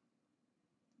that.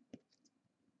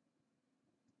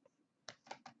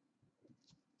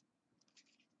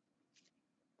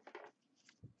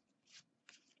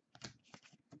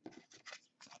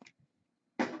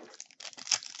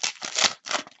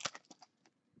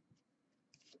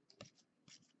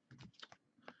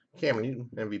 Cam Newton,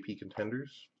 MVP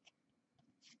contenders.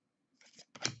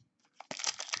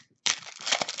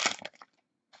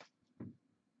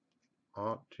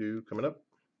 Ought to coming up.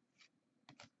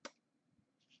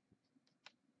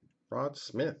 Rod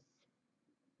Smith,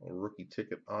 a rookie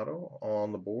ticket auto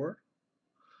on the board.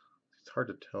 It's hard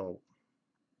to tell.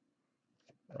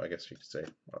 I guess you could say,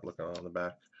 not looking on the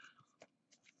back.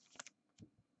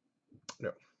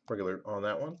 No, regular on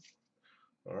that one.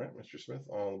 All right, Mr. Smith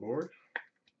on the board.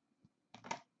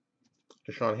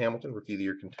 Deshaun Hamilton, Rookie of the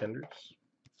Year contenders.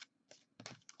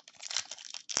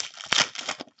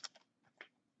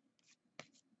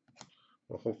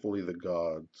 Well, hopefully the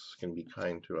gods can be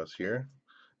kind to us here.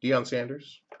 Deion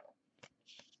Sanders.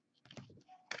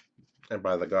 And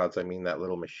by the gods, I mean that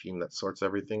little machine that sorts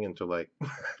everything into like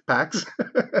packs.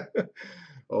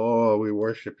 Oh, we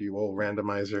worship you, old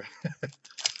randomizer.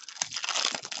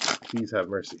 Please have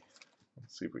mercy.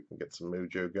 Let's see if we can get some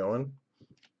mojo going.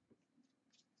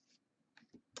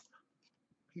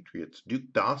 Patriots,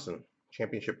 Duke Dawson,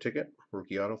 championship ticket,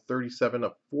 rookie auto, 37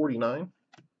 of 49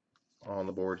 on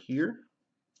the board here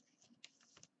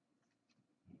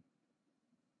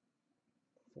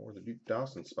for the Duke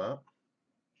Dawson spot.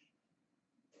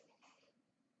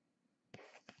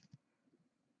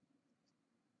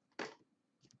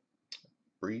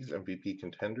 Breeze, MVP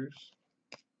contenders.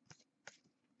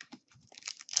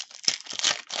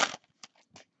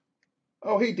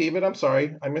 Oh, hey, David, I'm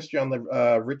sorry. I missed you on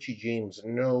the Richie James.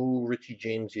 No Richie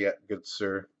James yet, good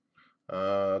sir.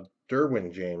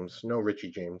 Derwin James. No Richie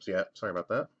James yet. Sorry about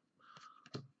that.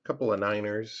 A couple of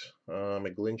Niners.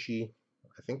 McGlinchey.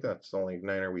 I think that's the only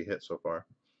Niner we hit so far.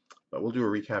 But we'll do a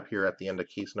recap here at the end of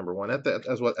case number 1,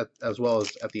 as well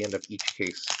as at the end of each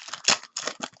case.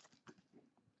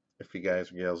 If you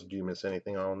guys or gals do miss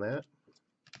anything on that.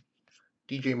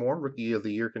 DJ Moore, Rookie of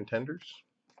the Year contenders.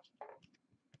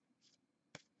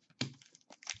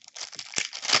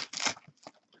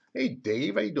 Hey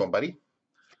Dave, how you doing, buddy?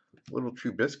 Little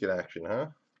True Biscuit action, huh?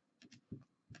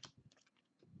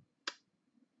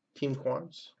 Team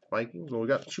quads, Vikings. Well, we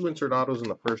got 2 insert autos in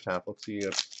the first half. Let's see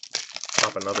if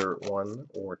pop another 1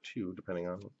 or 2, depending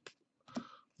on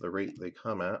the rate they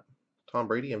come at. Tom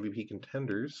Brady, MVP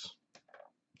contenders.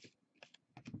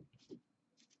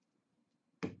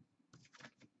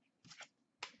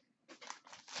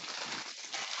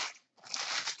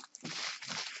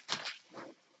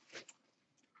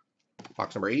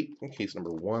 Box number 8, and case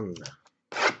number 1.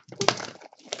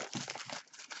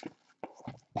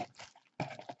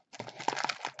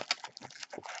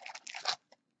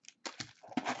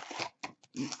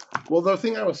 Well, the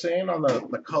thing I was saying on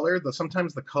the color,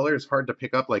 sometimes the color is hard to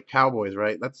pick up, like Cowboys,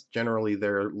 right? That's generally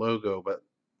their logo, but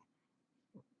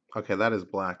okay, that is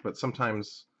black. But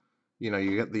sometimes, you know,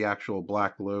 you get the actual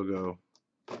black logo.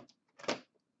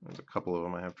 There's a couple of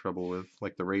them I have trouble with,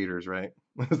 like the Raiders, right?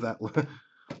 Is that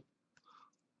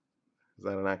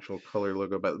an actual color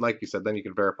logo? But like you said, then you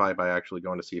can verify by actually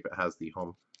going to see if it has the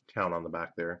hometown on the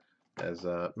back there, as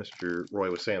Mr.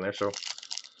 Roy was saying there. So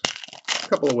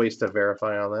a couple of ways to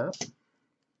verify on that.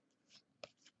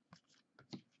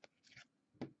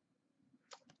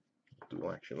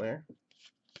 Dual action there.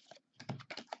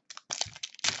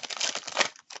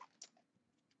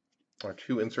 Our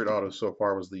 2 insert autos so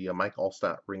far was the Mike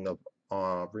Allstat Ring of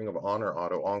Honor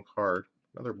auto on card.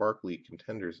 Another Barkley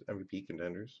Contenders, MVP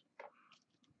Contenders.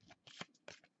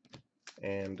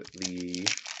 And the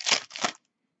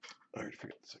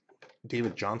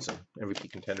David Johnson MVP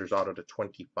Contenders auto to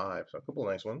 25. So a couple of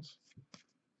nice ones.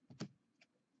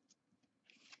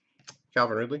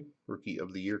 Calvin Ridley, Rookie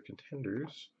of the Year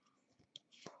Contenders.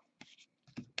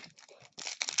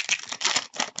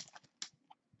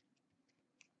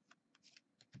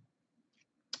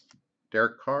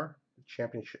 Derek Carr,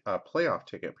 championship playoff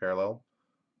ticket parallel.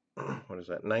 What is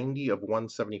that? 90 of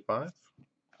 175.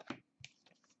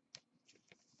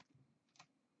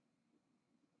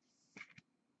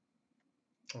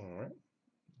 All right,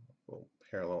 little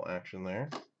parallel action there.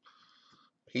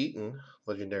 Peyton,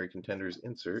 Legendary Contenders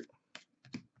insert.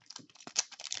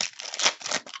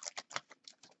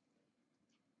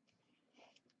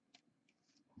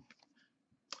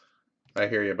 I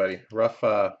hear you, buddy. Rough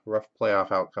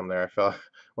playoff outcome there. I felt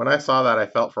when I saw that, I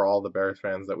felt for all the Bears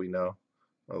fans that we know.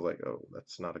 I was like, oh,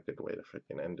 that's not a good way to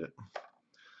freaking end it.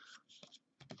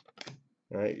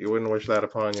 All right, you wouldn't wish that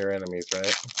upon your enemies,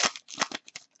 right?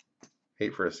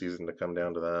 Hate for a season to come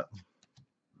down to that.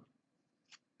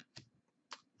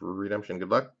 Redemption, good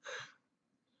luck.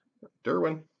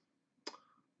 Derwin.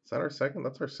 Is that our second?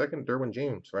 That's our second Derwin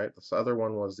James, right? This other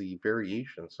one was the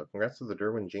variation. So congrats to the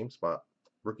Derwin James spot.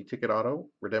 Rookie ticket auto,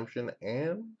 redemption,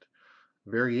 and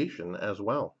variation as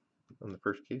well in the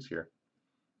first case here.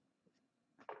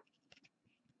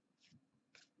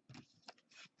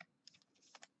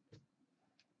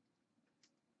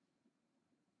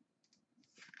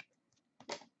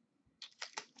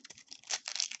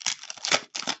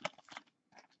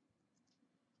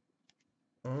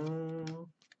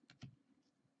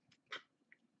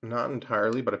 Not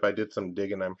entirely, but if I did some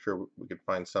digging, I'm sure we could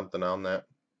find something on that.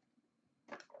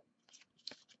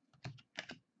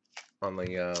 On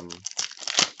the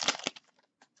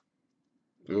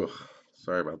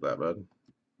sorry about that, bud.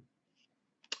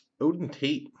 Odin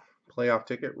Tate, playoff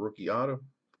ticket, rookie auto,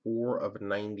 4 of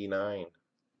 99.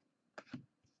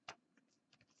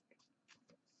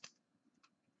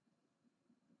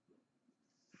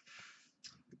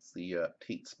 It's the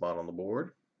Tate spot on the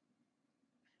board.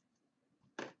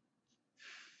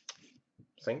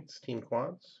 Saints, team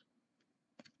quads.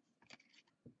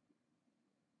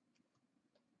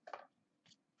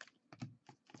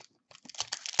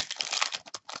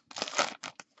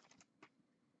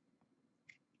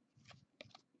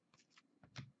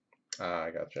 Ah,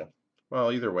 I gotcha.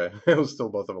 Well, either way, it was still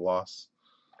both of a loss.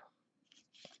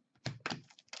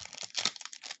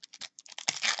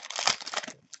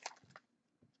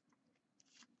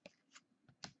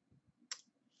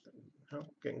 Oh,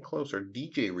 getting closer.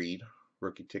 DJ Reed,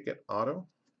 rookie ticket, auto,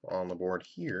 on the board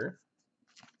here.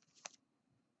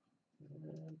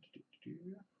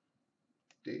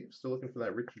 Dave, still looking for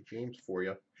that Richie James for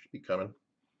you. Should be coming.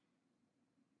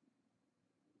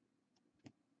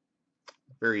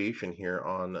 Variation here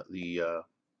on the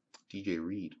DJ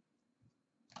Reed.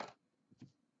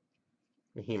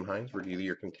 Naheem Hines, Rookie of the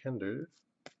Year Contender.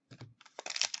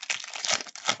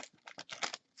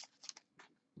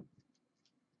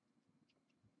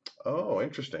 Oh,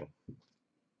 interesting.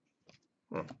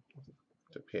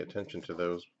 To pay attention to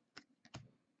those.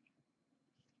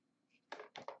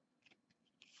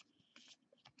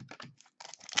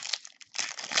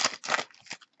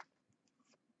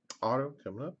 Auto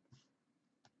coming up.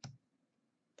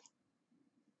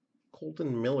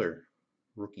 Colton Miller,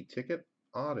 rookie ticket,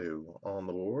 auto on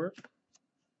the board.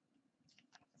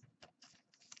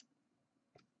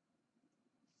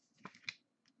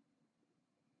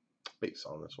 Base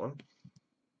on this one.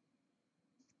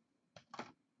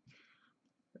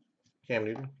 Cam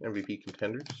Newton, MVP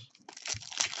Contenders.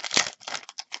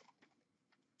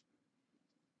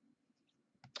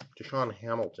 Deshaun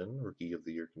Hamilton, Rookie of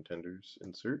the Year Contenders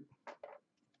insert.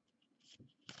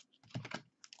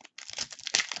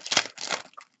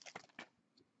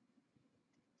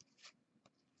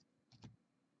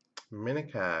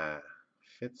 Minica,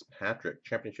 Fitzpatrick,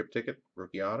 championship ticket,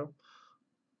 rookie auto.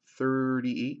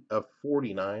 38 of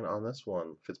 49 on this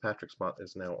one. Fitzpatrick's spot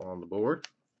is now on the board.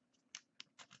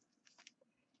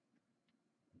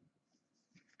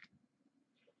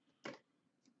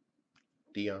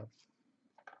 Dion.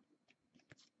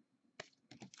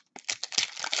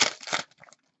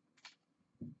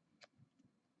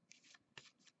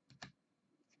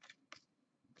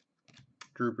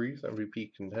 Drew Brees,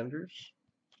 MVP contenders.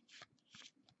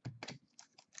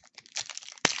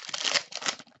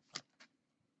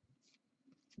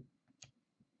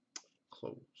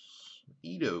 Close.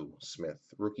 Ito Smith,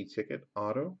 rookie ticket,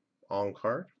 auto, on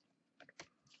card.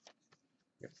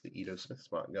 Gets the Ito Smith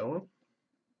spot going.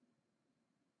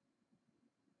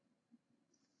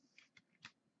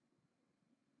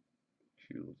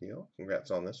 Cool deal. Congrats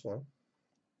on this one.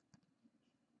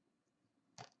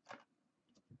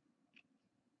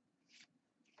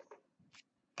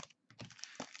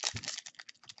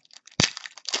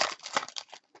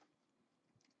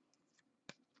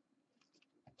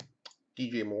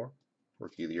 DJ Moore,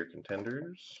 rookie of the year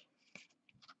contenders.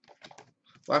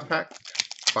 Last pack,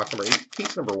 box number 8,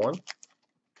 case number 1.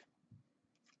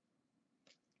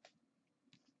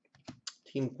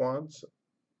 Team quads,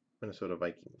 Minnesota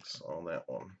Vikings on that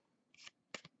one.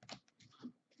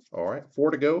 All right,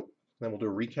 4 to go. Then we'll do a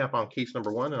recap on case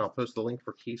number 1, and I'll post the link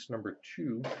for case number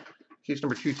 2. Case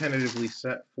number 2 tentatively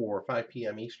set for 5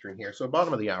 p.m. Eastern here. So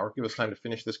bottom of the hour, give us time to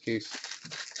finish this case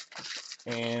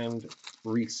and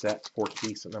reset for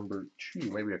case number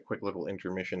 2. Maybe a quick little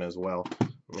intermission as well.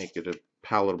 Make it a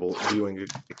palatable viewing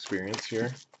experience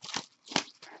here.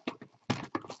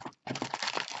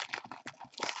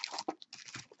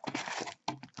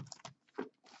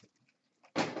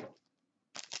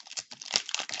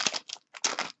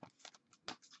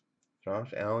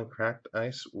 Josh Allen, cracked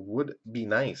ice would be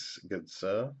nice, good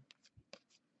sir.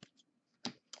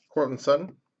 Cortland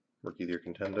Sutton, rookie of the year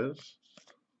contenders.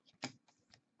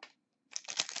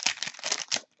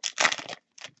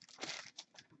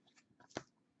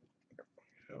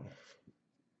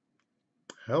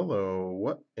 Hello,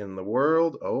 what in the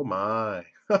world? Oh my.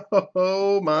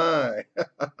 Oh my.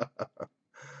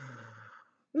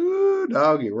 Ooh,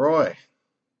 doggy, Roy.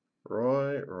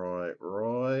 Roy.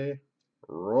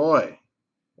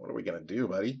 What are we going to do,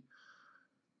 buddy?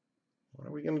 What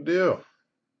are we going to do?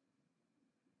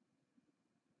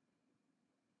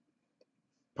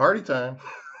 Party time.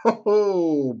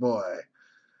 Oh boy.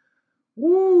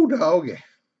 Woo, doggy.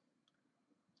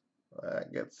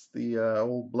 That gets the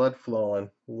old blood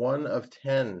flowing. 1 of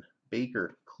 10.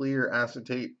 Baker, clear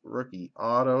acetate rookie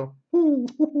auto. Woo,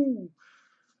 woo, woo.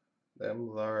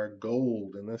 Them are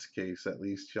gold in this case, at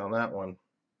least on that one.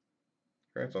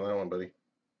 Congrats on that one, buddy.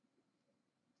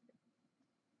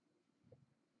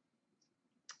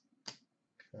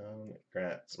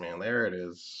 Congrats, man. There it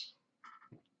is.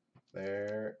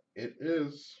 There it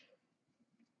is.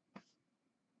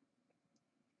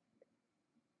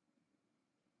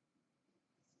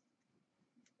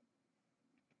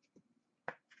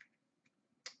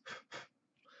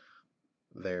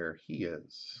 There he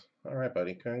is. All right,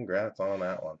 buddy. Congrats on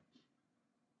that one.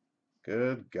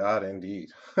 Good God, indeed.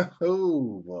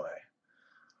 Oh, boy.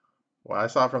 Well, I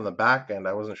saw from the back end,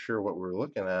 I wasn't sure what we were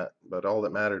looking at, but all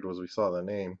that mattered was we saw the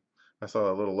name. I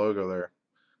saw a little logo there.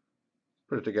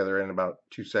 Put it together in about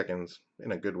 2 seconds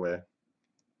in a good way.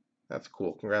 That's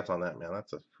cool. Congrats on that, man.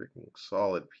 That's a freaking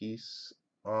solid piece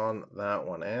on that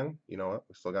one. And you know what?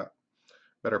 We still got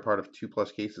better part of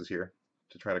 2+ cases here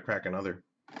to try to crack another.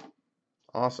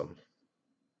 Awesome.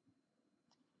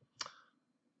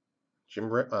 John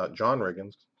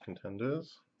Riggins,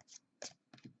 contenders.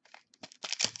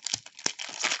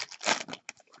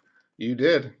 You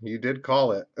did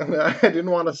call it. I didn't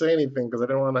want to say anything because I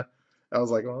didn't want to. I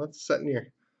was like, well, that's setting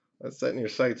your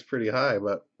sights pretty high,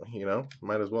 but you know,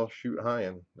 might as well shoot high.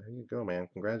 And there you go, man.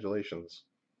 Congratulations.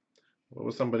 What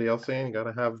was somebody else saying? You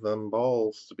got to have them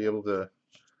balls to be able to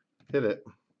hit it.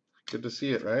 Good to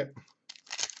see it, right?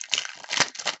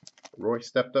 Roy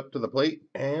stepped up to the plate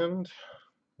and,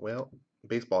 well,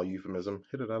 baseball euphemism,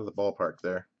 hit it out of the ballpark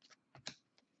there.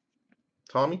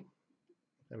 Tommy,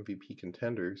 MVP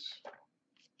contenders.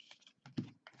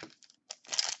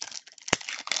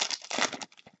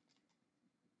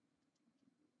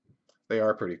 They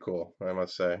are pretty cool, I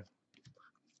must say.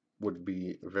 Would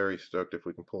be very stoked if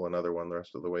we can pull another one the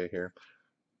rest of the way here.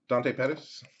 Dante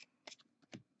Pettis.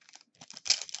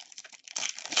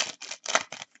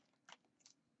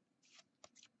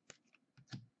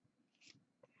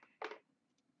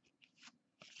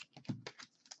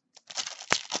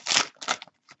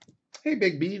 Hey,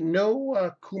 Big B.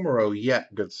 No Kumaro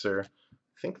yet, good sir.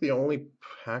 I think the only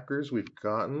Packers we've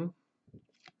gotten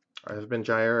has been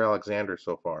Jair Alexander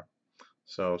so far.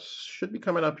 So should be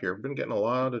coming up here. We've been getting a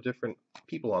lot of different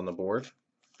people on the board.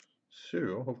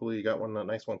 So hopefully you got one, a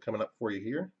nice one coming up for you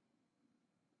here.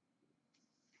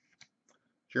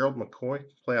 Gerald McCoy,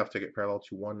 playoff ticket parallel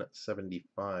to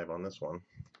 175 on this one.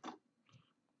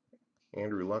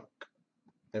 Andrew Luck,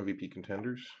 MVP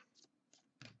contenders.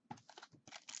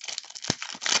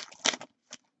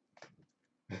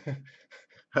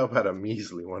 How about a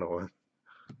measly 101?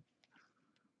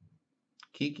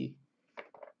 Kiki.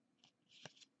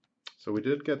 So we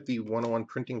did get the 101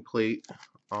 printing plate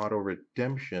auto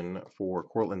redemption for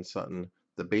Cortland Sutton,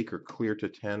 the Baker clear to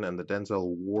 10, and the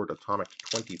Denzel Ward atomic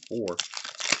 24.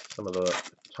 Some of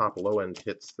the top low end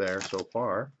hits there so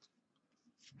far.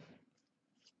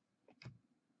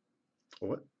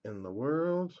 What in the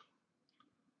world?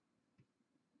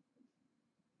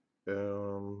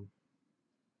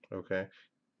 Okay.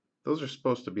 Those are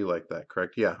supposed to be like that,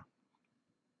 correct? Yeah.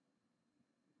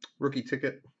 Rookie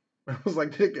ticket. I was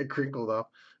like, did it get crinkled off?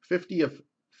 50 of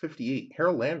 58.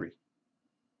 Harold Landry.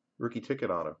 Rookie ticket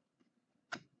auto.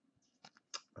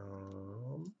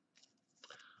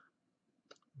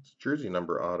 It's jersey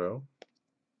number auto.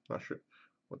 Not sure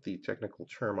what the technical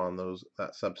term on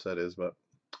that subset is, but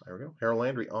there we go. Harold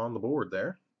Landry on the board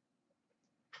there.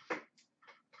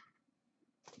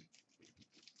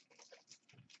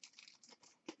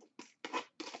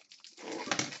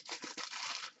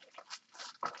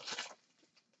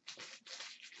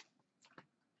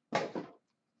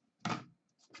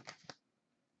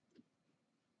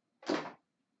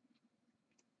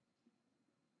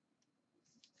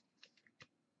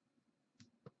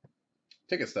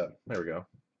 Ticket stub. There we go.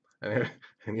 I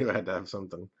knew I had to have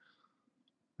something.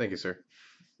 Thank you, sir.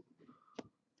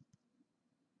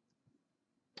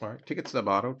 All right, ticket stub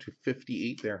auto to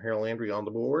 58 there. Harold Landry on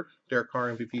the board. Derek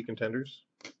Carr MVP contenders.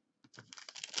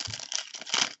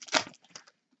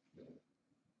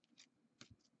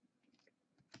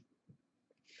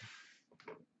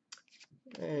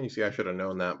 And you see, I should have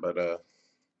known that, but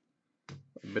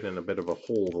I've been in a bit of a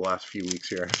hole the last few weeks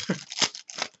here.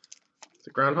 Is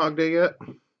it Groundhog Day yet?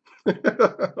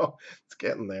 It's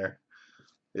getting there.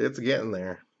 It's getting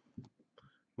there.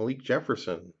 Malik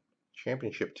Jefferson,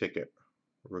 championship ticket,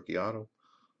 rookie auto.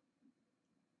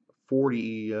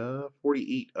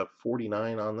 48 of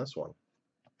 49 on this one.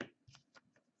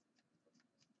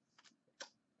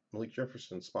 Malik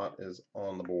Jefferson spot is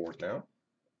on the board now.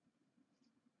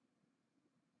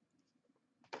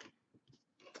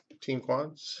 Team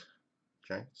quads,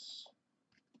 Giants.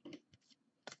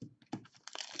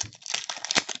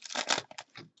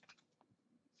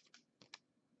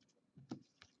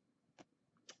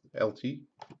 LT,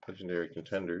 legendary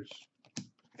contenders.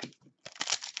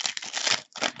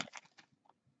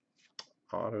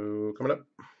 Auto coming up.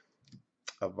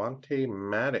 Avante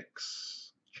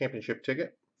Maddox, championship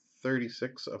ticket,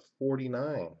 36 of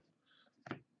 49.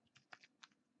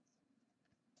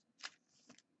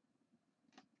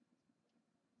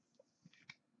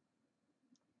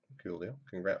 Cool deal.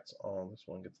 Congrats on this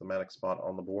one. Gets the Maddox spot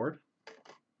on the board.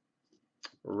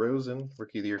 Rosen,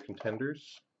 rookie of the year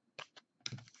contenders.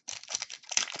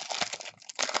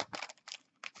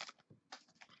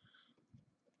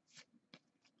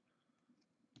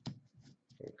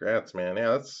 Congrats, man. Yeah,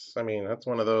 that's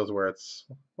one of those where it's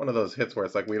one of those hits where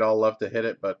it's like we'd all love to hit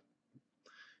it, but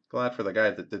glad for the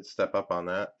guy that did step up on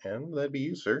that, and that'd be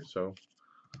you, sir. So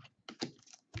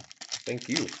thank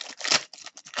you.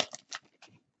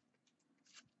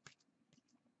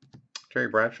 Terry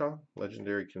Bradshaw,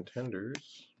 legendary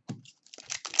contenders.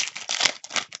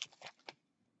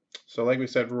 So like we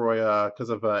said, Roy, because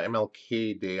of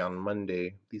MLK Day on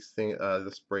Monday,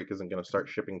 this break isn't going to start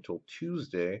shipping till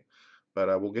Tuesday,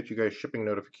 but we'll get you guys shipping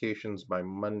notifications by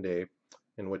Monday,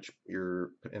 at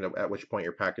which point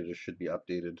your packages should be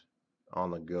updated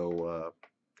on the go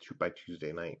by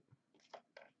Tuesday night.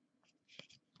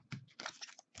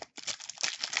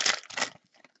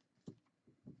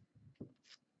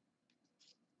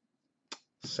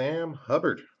 Sam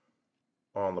Hubbard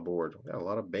on the board. We got a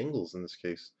lot of Bengals in this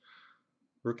case.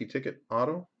 Rookie ticket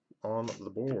auto on the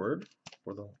board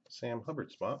for the Sam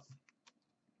Hubbard spot.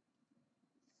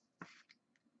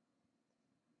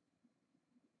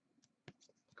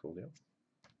 Cool deal.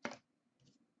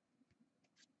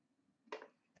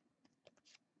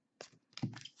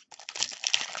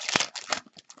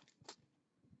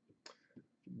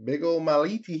 Big ol'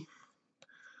 Maliti.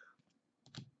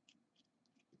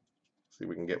 See if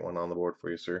we can get one on the board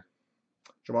for you, sir.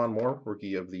 Jamon Moore,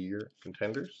 rookie of the year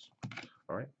contenders.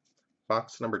 All right.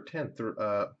 Box number 10.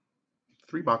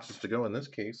 3 boxes to go in this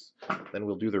case. Then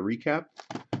we'll do the recap.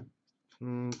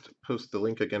 Post the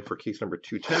link again for case number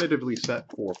 2, tentatively set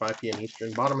for 5 p.m.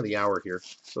 Eastern, bottom of the hour here.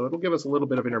 So it'll give us a little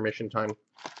bit of intermission time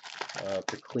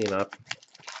to clean up.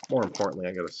 More importantly,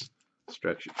 I gotta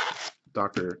stretch.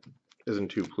 Doctor isn't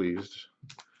too pleased.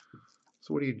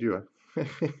 So what do you do?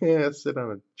 Sit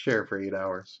on a chair for 8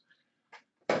 hours.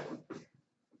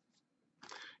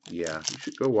 Yeah, you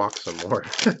should go walk some more.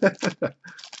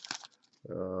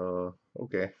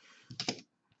 Okay.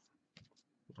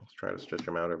 Let's try to stretch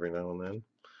them out every now and then.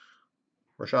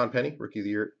 Rashawn Penny, Rookie of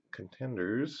the Year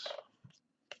Contenders.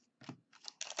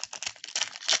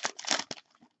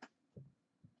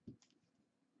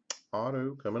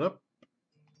 Auto coming up.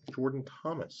 Jordan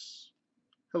Thomas.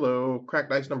 Hello,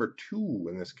 cracked ice number 2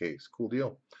 in this case. Cool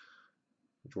deal.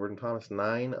 Jordan Thomas,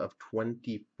 9 of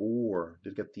 24.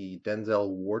 Did get the Denzel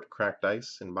Ward cracked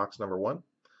ice in box number 1.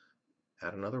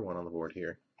 Add another one on the board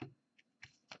here.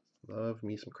 Love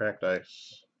me some cracked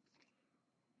ice.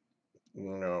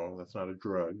 No, that's not a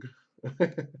drug.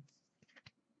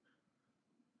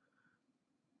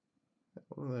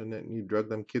 New drug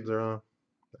them kids are on.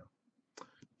 No.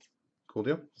 Cool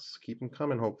deal. Let's keep them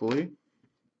coming, hopefully.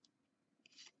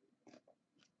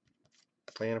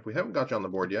 And if we haven't got you on the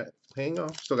board yet, hang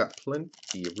on. Still got plenty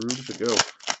of room to go.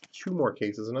 2 more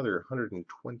cases, another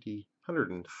 120,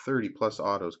 130 plus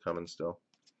autos coming still.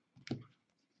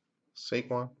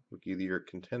 Saquon, Rookie of the Year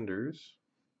Contenders.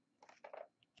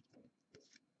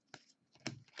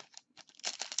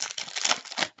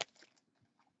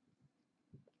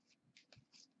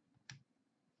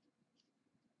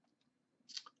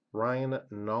 Ryan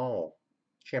Nall,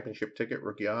 Championship Ticket,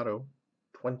 Rookie Auto,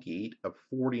 28 of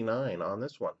 49 on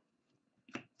this one.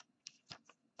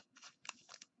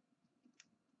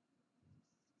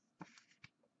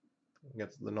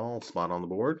 Gets the Nall spot on the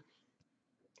board.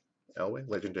 Elway,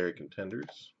 Legendary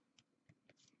Contenders.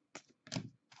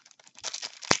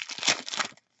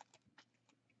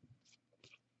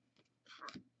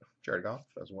 Jared Goff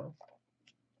as well.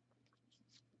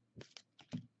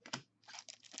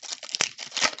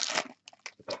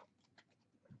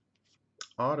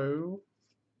 Auto.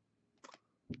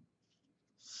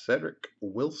 Cedric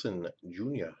Wilson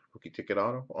Jr. Rookie Ticket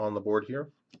Auto on the board here.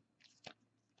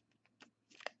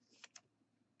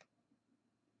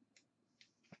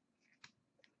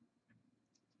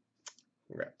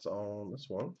 Congrats on this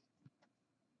one.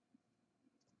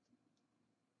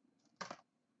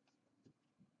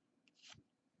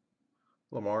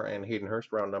 Lamar and Hayden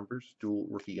Hurst, round numbers, dual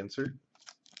rookie insert.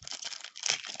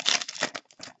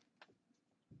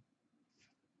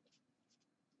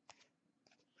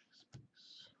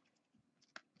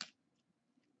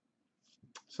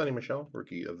 Sonny Michel,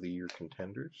 Rookie of the Year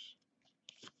Contenders.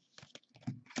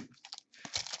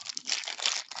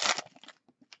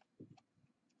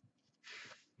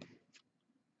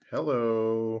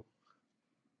 Hello.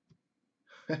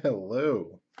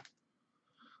 Hello.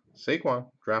 Saquon,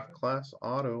 Draft Class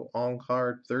Auto, on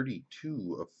card,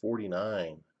 32 of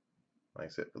 49.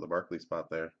 Nice hit for the Barkley spot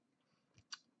there.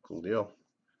 Cool deal.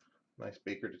 Nice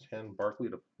Baker to 10, Barkley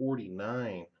to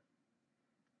 49.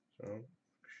 So,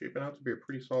 shaping out to be a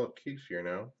pretty solid case here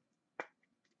now.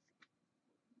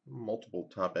 Multiple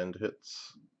top end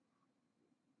hits.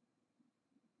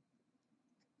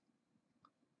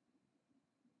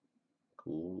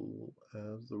 Cool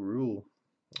as the rule.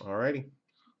 Alrighty.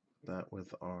 That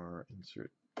with our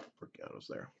insert workouts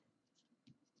there.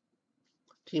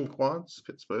 Team Quads,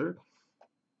 Pittsburgh.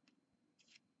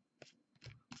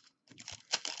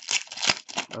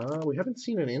 We haven't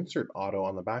seen an insert auto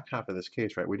on the back half of this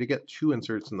case, right? We did get 2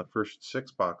 inserts in the first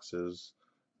 6 boxes.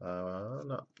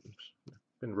 Not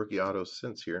been rookie autos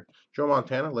since here. Joe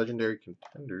Montana, Legendary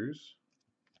Contenders.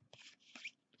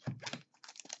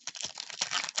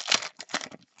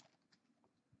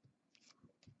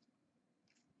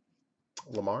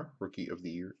 Lamar, Rookie of the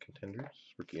Year Contenders,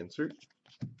 rookie insert.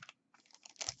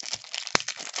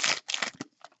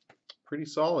 Pretty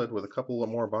solid with a couple of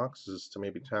more boxes to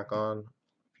maybe tack on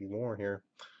a few more here.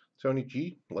 Tony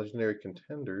G, Legendary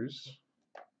Contenders.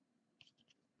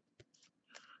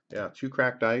 Yeah, 2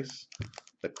 cracked ice.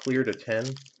 The clear to 10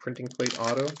 printing plate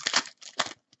auto.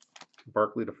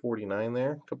 Barkley to 49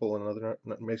 there. A couple another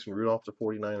Mason Rudolph to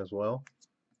 49 as well.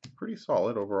 Pretty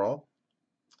solid overall.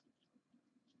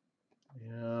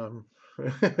 Yeah,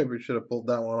 we should have pulled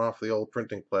that one off the old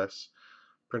printing press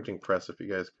if you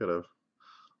guys could have.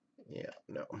 Yeah,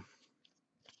 no.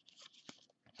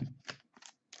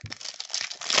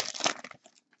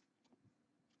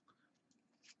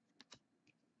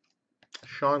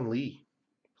 Sean Lee,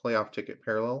 playoff ticket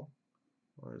parallel.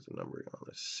 Where's the numbering on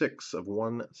this? 6 of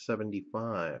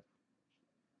 175.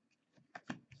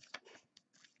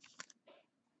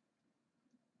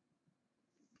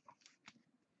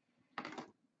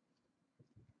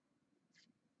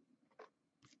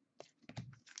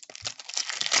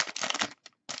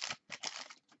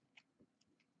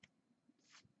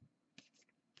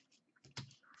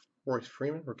 Royce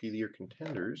Freeman, Rookie of the Year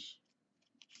Contenders.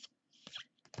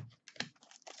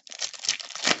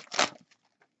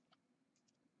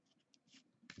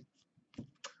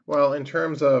 Well, in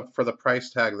terms of for the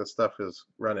price tag that stuff is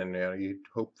running, you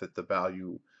hope that the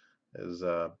value is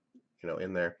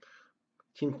in there.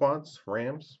 Team quads,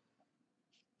 Rams.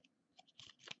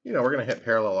 We're going to hit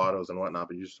parallel autos and whatnot,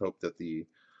 but you just hope that the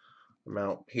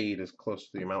amount paid is close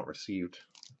to the amount received.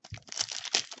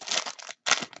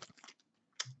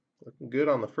 Looking good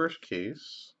on the first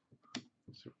case.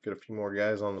 Let's get a few more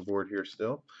guys on the board here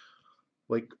still.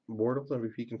 Blake Bortles,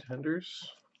 MVP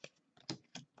Contenders.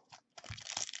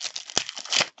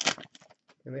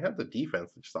 And they had the defense,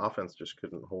 the offense just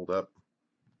couldn't hold up.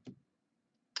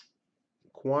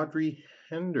 Quadri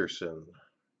Henderson,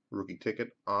 rookie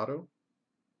ticket auto.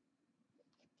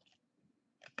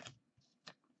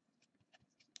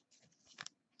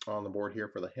 On the board here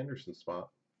for the Henderson spot.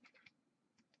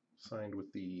 Signed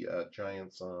with the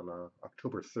Giants on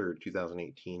October 3rd,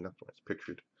 2018. That's when it's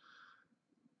pictured.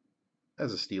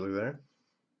 As a Steeler there.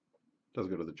 Does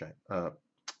go to the Giant.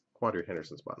 Quadri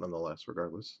Henderson spot nonetheless,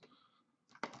 regardless.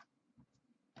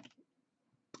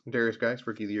 Darius Geis,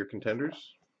 Rookie of the Year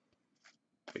Contenders.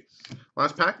 Case.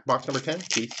 Last pack, box number 10,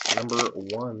 case number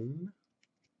 1.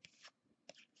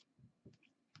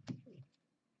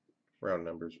 Round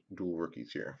numbers, dual rookies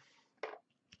here.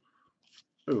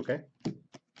 Ooh, okay.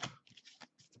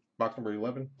 Box number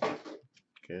 11,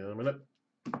 coming up.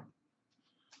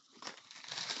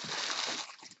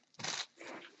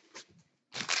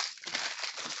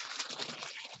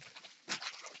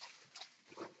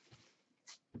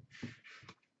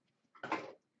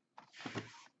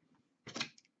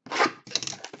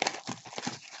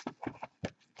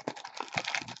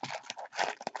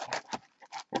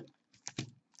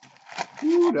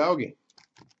 Ooh, doggy.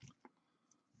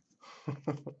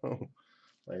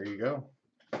 There you go.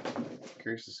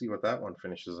 Curious to see what that one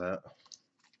finishes at.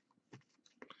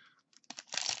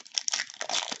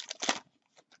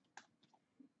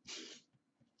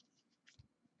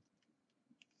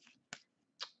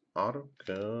 Auto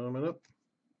coming up.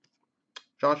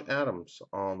 Josh Adams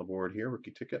on the board here,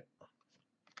 rookie ticket.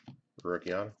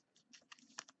 Rookie auto.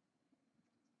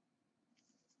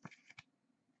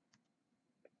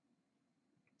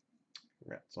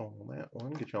 Congrats on that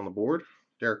one. Get you on the board.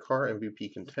 Derek Carr,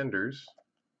 MVP Contenders.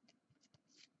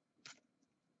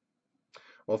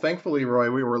 Well, thankfully,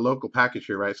 Roy, we were a local package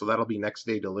here, right? So that'll be next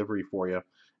day delivery for you.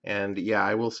 And yeah,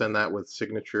 I will send that with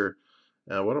signature.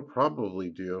 What I'll probably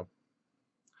do,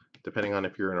 depending on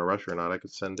if you're in a rush or not, I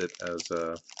could send it as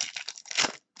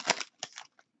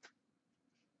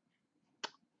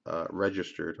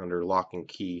registered under lock and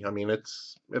key. I mean,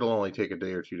 it'll only take a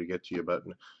day or two to get to you, but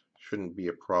shouldn't be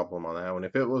a problem on that one.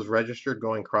 If it was registered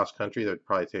going cross country, that'd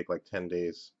probably take like 10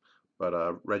 days.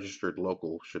 But registered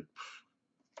local should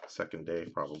second day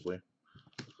probably.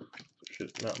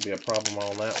 Should not be a problem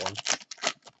on that one.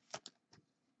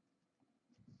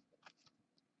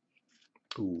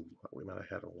 Ooh, we might have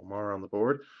had a Lamar on the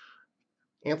board.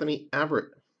 Anthony Averett,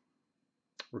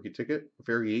 rookie ticket,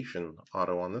 variation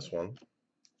auto on this one.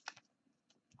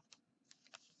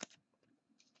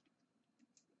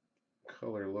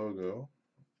 Color logo,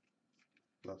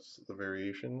 that's the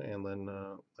variation, and then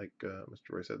like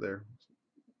Mr. Roy said there,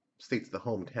 states the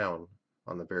hometown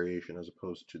on the variation as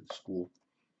opposed to the school.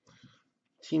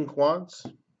 Team quads.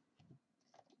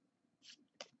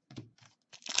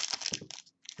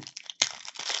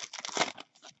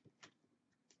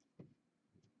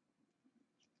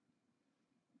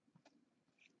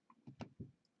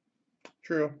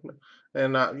 True,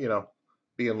 and not,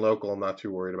 being local, I'm not too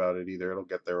worried about it either. It'll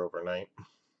get there overnight,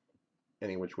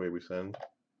 any which way we send.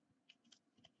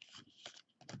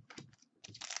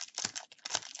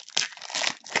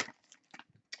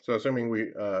 So assuming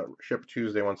we ship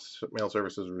Tuesday once mail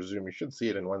services resume, you should see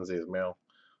it in Wednesday's mail.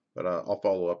 But I'll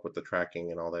follow up with the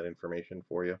tracking and all that information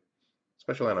for you,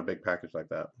 especially on a big package like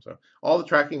that. So all the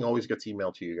tracking always gets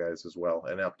emailed to you guys as well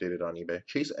and updated on eBay.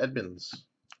 Chase Edmonds.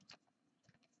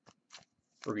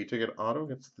 Rookie ticket auto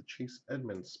gets the Chase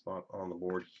Edmonds spot on the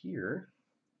board here.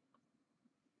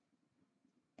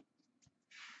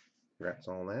 Congrats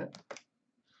on that.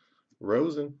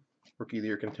 Rosen, Rookie of the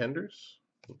Year Contenders.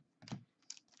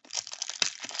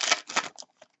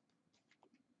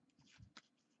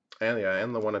 And yeah,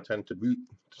 and the 1 of 10 to boot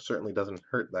certainly doesn't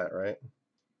hurt that, right?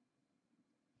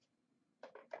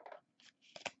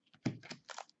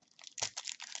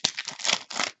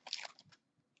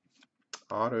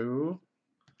 Auto.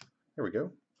 There we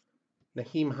go.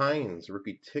 Naheem Hines,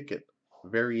 rookie ticket,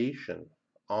 variation,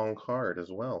 on card as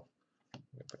well.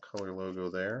 Get the color logo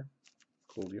there.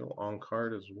 Cool deal. On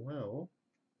card as well.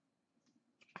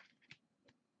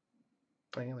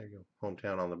 Oh, yeah, there you go.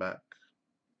 Hometown on the back.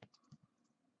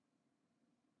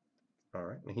 All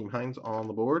right, Naheem Hines on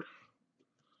the board.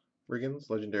 Riggins,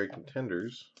 Legendary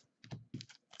Contenders.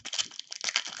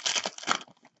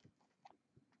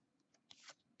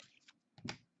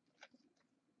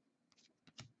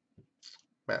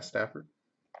 Matt Stafford.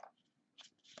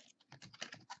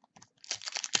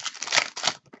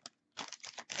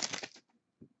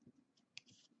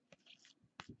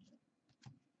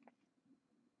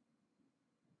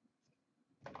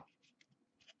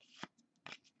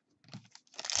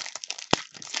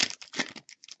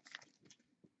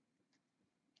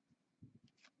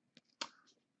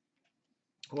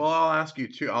 Well, I'll ask you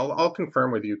too. I'll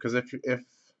confirm with you because if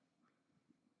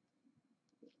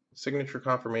signature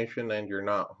confirmation and you're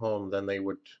not home, then they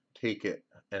would take it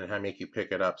and make you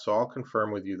pick it up. So I'll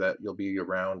confirm with you that you'll be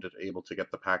around and able to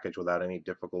get the package without any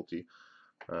difficulty.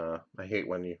 I hate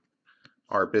when you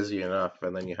are busy enough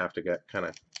and then you have to get kind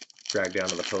of dragged down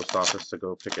to the post office to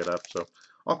go pick it up. So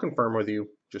I'll confirm with you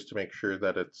just to make sure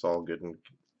that it's all good and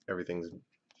everything's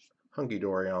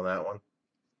hunky-dory on that one.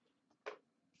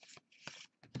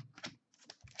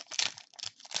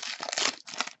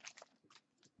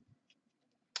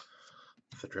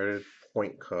 The dreaded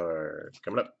point card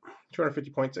coming up. 250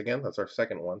 points again. That's our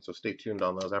second one, so stay tuned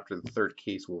on those. After the third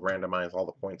case, we'll randomize all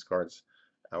the points cards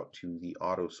out to the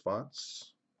auto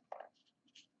spots.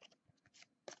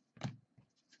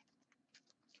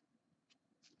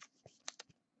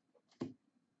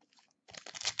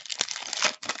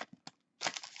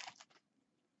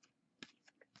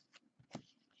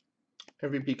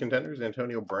 MVP contenders,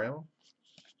 Antonio Brown.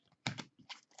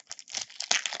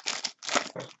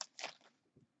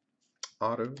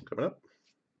 Auto coming up.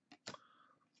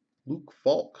 Luke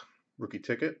Falk, rookie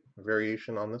ticket.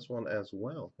 Variation on this one as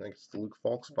well. I think it's the Luke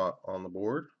Falk spot on the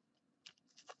board.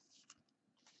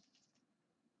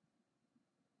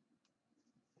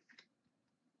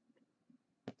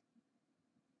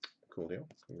 Cool deal.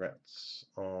 Congrats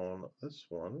on this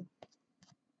one.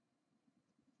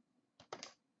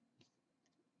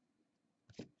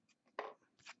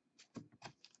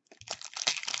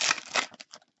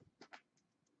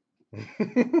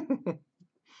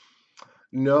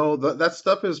 No, that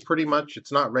stuff is pretty much,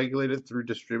 it's not regulated through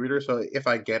distributor. So if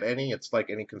I get any, it's like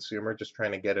any consumer just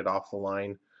trying to get it off the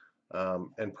line.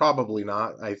 And probably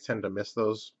not. I tend to miss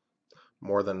those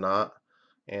more than not.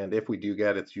 And if we do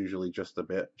get, it's usually just a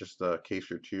bit, just a case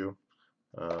or two.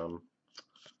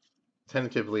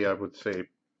 Tentatively, I would say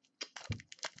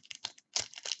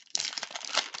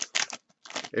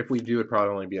if we do, it'd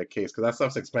probably only be a case because that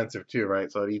stuff's expensive too,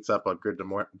 right? So it eats up a good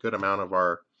amount of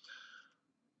our.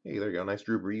 Hey, there you go. Nice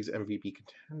Drew Brees MVP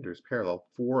contenders parallel.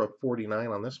 4 of 49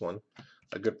 on this one.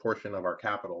 A good portion of our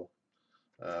capital.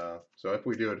 So if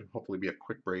we do, it'd hopefully be a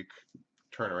quick break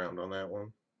turnaround on that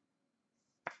one.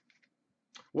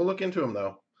 We'll look into them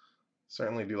though.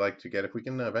 Certainly do like to get, if we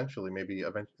can eventually, maybe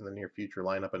in the near future,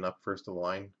 line up enough first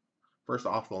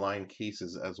off the line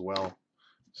cases as well.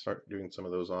 Start doing some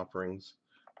of those offerings.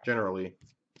 Generally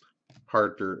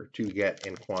harder to get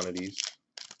in quantities.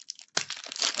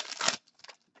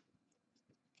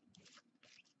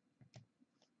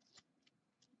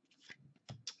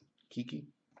 Kiki.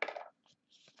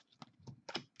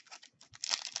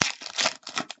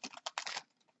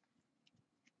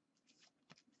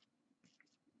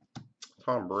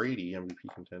 Tom Brady MVP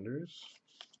contenders.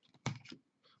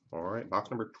 All right, box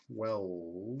number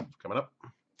 12 coming up.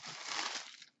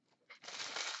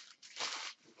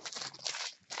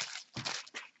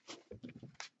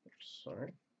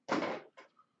 Sorry.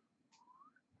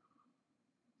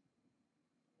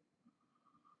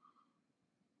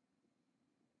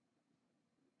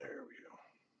 There we go.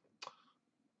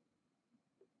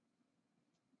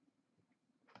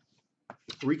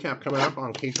 Recap coming up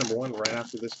on case number 1 right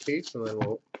after this case, and then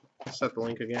we'll set the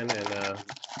link again and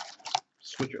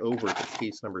switch over to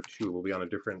case number 2. We'll be on a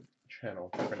different channel,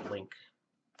 different link.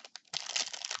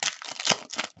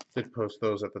 Did post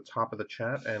those at the top of the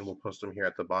chat, and we'll post them here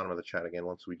at the bottom of the chat again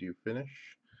once we do finish.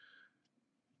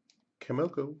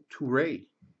 Kimoko Toure,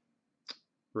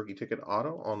 rookie ticket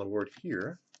auto on the board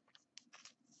here.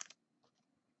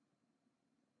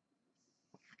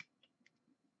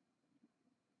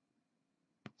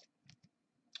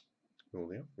 Cool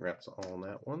deal. Congrats on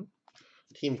that one.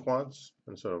 Team quads,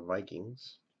 Minnesota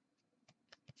Vikings.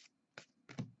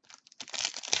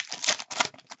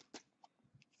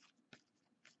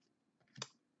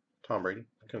 Tom Brady,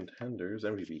 contenders,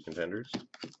 MVP contenders.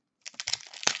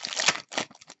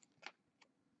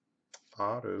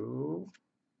 Auto,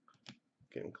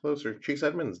 getting closer. Chase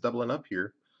Edmonds doubling up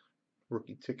here.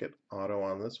 Rookie ticket auto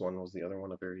on this one. Was the other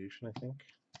one a variation, I think?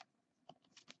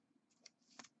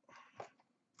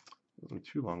 Wasn't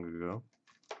too long ago.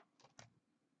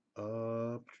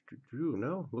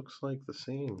 No, looks like the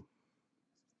same.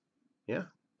 Yeah,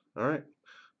 all right.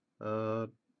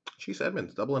 Chase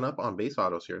Edmonds doubling up on base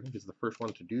autos here. I think he's the first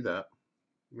one to do that.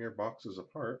 Mere boxes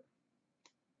apart.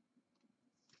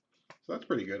 So that's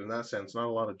pretty good in that sense. Not a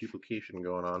lot of duplication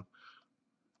going on.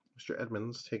 Mr.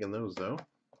 Edmonds taking those though.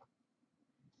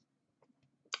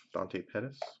 Dante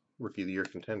Pettis, Rookie of the Year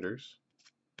contenders.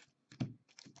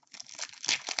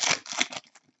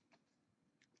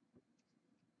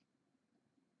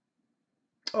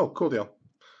 Oh, cool deal.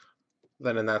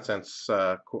 Then in that sense,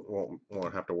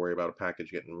 won't have to worry about a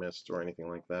package getting missed or anything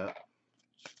like that.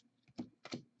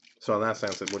 So in that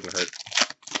sense, it wouldn't hurt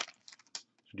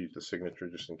to use the signature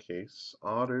just in case.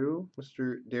 Auto,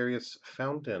 Mr. Darius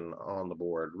Fountain on the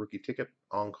board. Rookie ticket,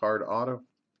 on-card auto.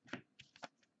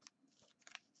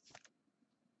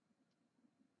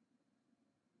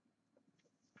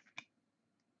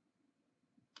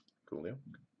 Cool deal.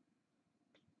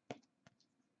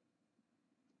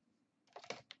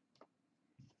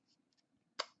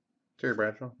 Terry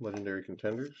Bradshaw, Legendary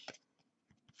Contenders.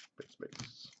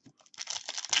 Base.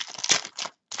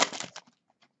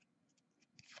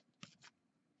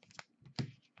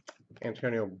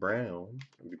 Antonio Brown,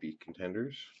 MVP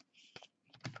Contenders.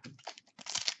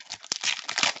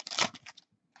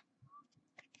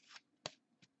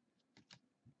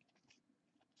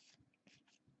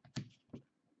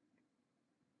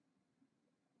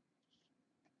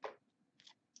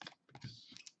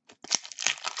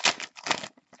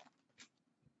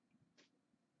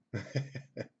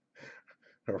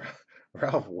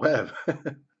 Ralph Webb.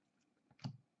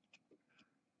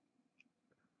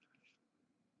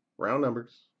 Round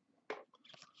numbers.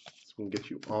 This will get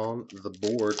you on the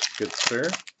board, good sir.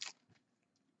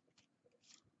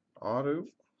 Auto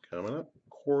coming up.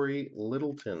 Corey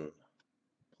Littleton.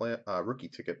 Rookie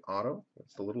ticket auto.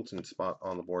 That's the Littleton spot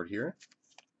on the board here.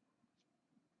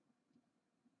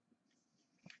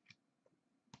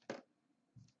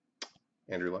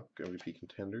 Andrew Luck, MVP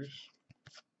Contenders.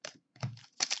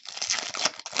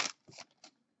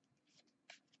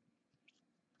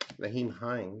 Naheem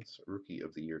Hines, Rookie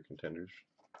of the Year Contenders.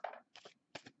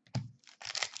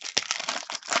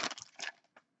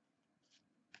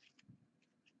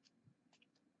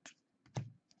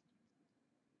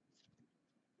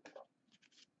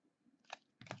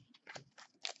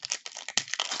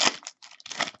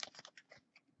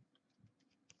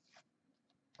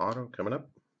 Auto coming up.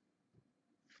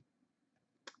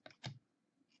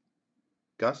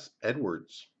 Gus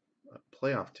Edwards,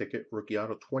 playoff ticket, rookie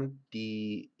auto,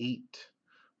 28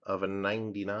 of a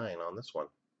 99 on this one.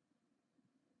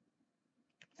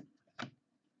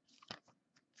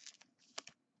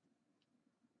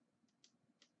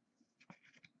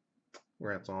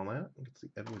 Congrats on that. Gets the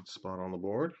Edwards spot on the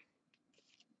board.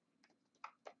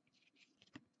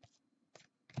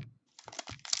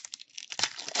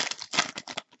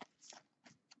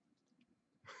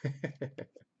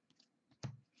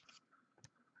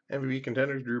 MVP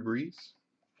Contenders, Drew Brees.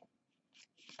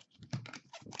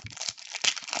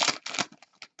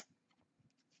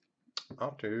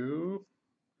 Up to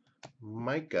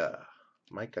Micah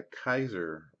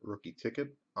Kaiser, rookie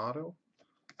ticket, auto.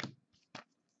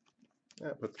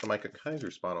 That puts the Micah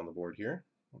Kaiser spot on the board here.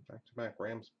 Back-to-back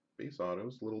Rams base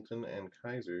autos, Littleton and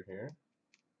Kaiser here.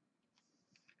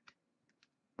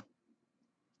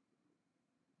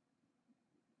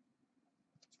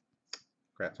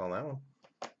 Congrats on that one.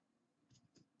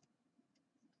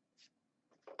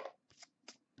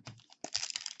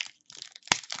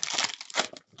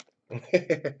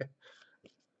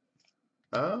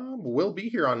 We'll be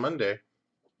here on Monday.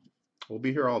 We'll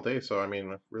be here all day, so I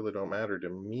mean, it really don't matter to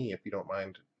me if you don't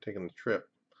mind taking the trip.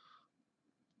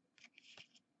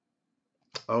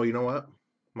 Oh, you know what?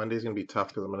 Monday's gonna be tough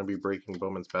because I'm gonna be breaking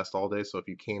Bowman's Best all day. So if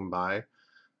you came by,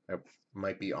 I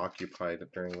might be occupied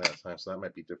during that time, so that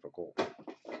might be difficult.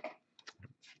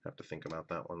 Have to think about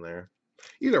that one there.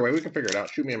 Either way, we can figure it out.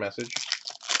 Shoot me a message.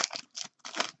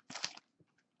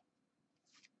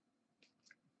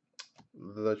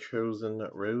 The Chosen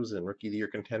Rosen, Rookie of the Year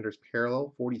Contenders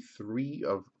parallel, 43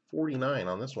 of 49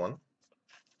 on this one.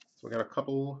 So we got a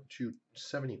couple to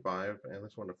 75 and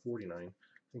this one to 49. I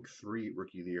think 3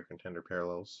 Rookie of the Year Contender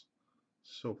parallels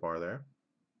so far there.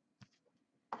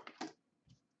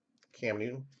 Cam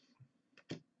Newton.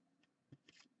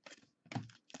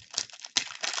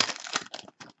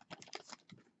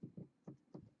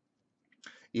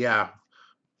 Yeah,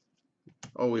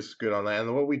 always good on that.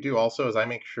 And what we do also is I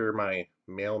make sure my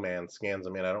mailman scans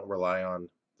them in. I don't rely on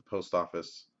the post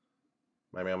office.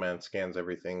 My mailman scans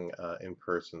everything in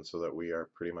person so that we are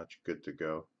pretty much good to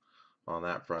go. on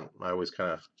that front. I always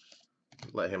kind of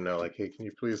let him know, like, hey, can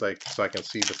you please, like, so I can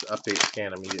see this update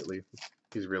scan immediately.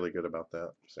 He's really good about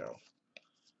that. So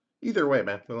either way,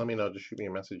 man, let me know. Just shoot me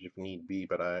a message if need be,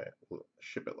 but I will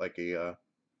ship it like a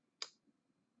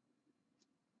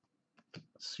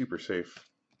super safe,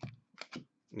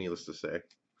 needless to say,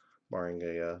 barring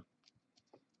a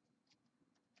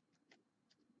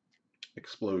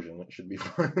explosion. It should be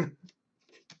fine.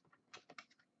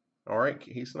 All right,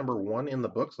 case number 1 in the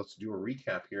books. Let's do a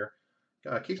recap here.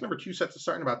 Case number 2 set to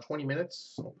start in about 20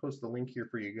 minutes. I'll post the link here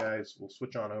for you guys. We'll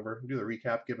switch on over, do the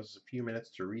recap, give us a few minutes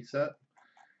to reset,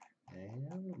 and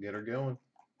we'll get her going.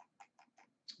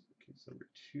 Case number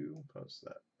 2, post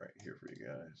that right here for you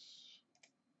guys.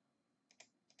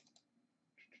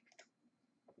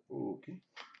 Okay.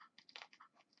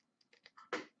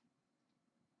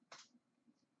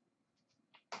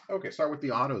 Okay, start with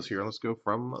the autos here. Let's go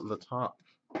from the top.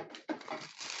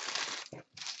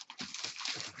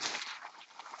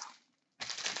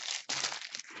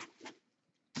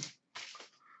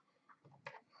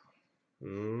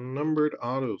 Numbered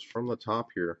autos from the top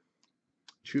here.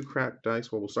 2 cracked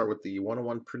dice. Well, we'll start with the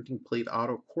 101 printing plate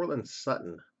auto. Cortland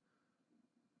Sutton.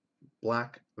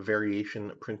 Black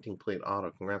variation printing plate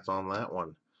auto. Congrats on that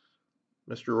one.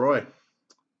 Mr. Roy.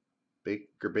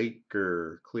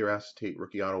 Baker. Clear acetate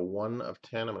rookie auto. 1 of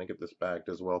 10. I'm going to get this bagged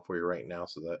as well for you right now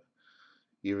so that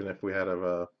even if we had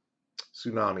a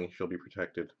tsunami, she'll be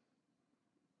protected.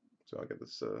 So I'll get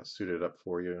this suited up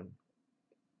for you.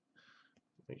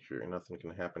 Make sure nothing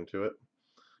can happen to it.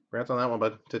 Congrats on that one,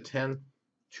 bud. To 10.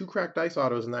 2 cracked dice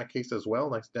autos in that case as well.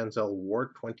 Nice Denzel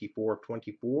Ward, 24 of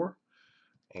 24.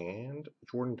 And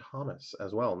Jordan Thomas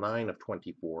as well, 9 of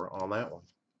 24 on that one.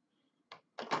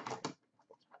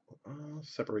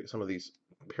 Separate some of these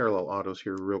parallel autos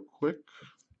here real quick.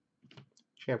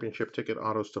 Championship ticket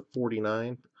autos to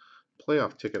 49.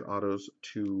 Playoff ticket autos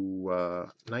to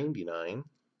 99.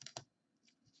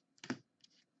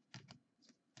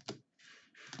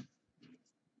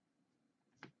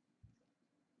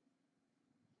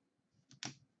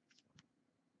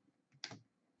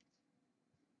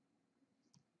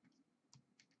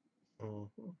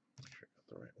 Make sure I got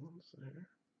the right ones there.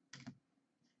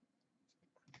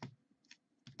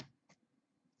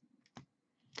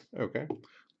 Okay,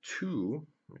 2.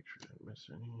 Make sure I didn't miss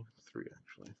any. 3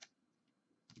 actually.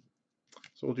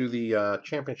 So we'll do the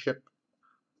championship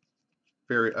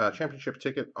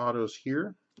ticket autos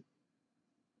here.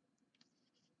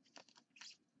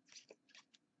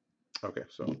 Okay,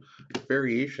 so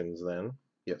variations then.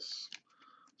 Yes.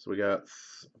 So we got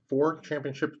 4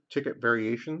 championship ticket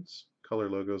variations. Color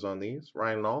logos on these.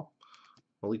 Ryan Nall,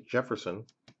 Malik Jefferson,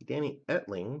 Danny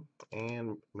Etling,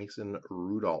 and Mason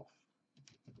Rudolph.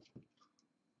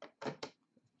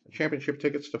 Championship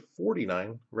tickets to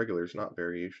 49, regulars, not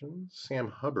variations. Sam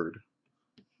Hubbard,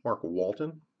 Mark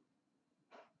Walton,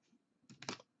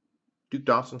 Duke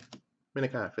Dawson,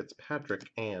 Minikai Fitzpatrick,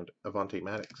 and Avonte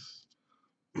Maddox.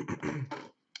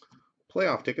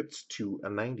 Playoff tickets to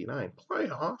 99.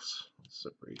 Playoffs. Let's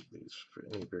separate these for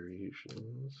any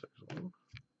variations. There's 1.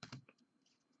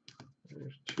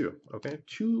 There's 2. Okay,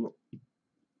 2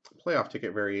 playoff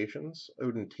ticket variations.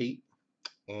 Odin Tate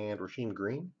and Rasheem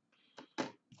Green.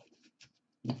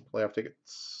 Playoff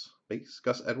tickets. Base.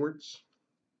 Gus Edwards.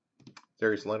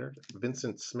 Darius Leonard.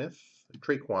 Vincent Smith.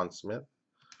 Traquan Smith.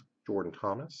 Jordan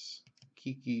Thomas.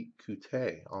 Kiki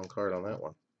Kute on card on that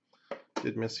one.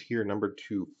 Did miss here, number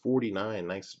 249.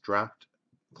 Nice draft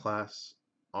class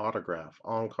autograph.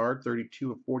 On card,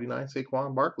 32 of 49.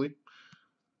 Saquon Barkley.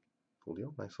 Cool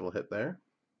deal. Nice little hit there.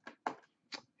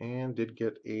 And did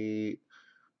get a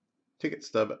ticket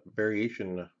stub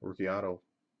variation rookie auto.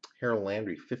 Harold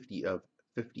Landry, 50 of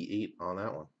 58 on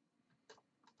that one.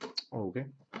 Okay.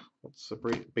 Let's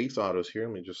separate base autos here.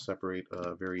 Let me just separate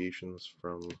variations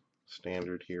from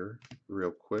standard here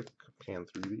real quick. Pan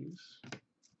through these.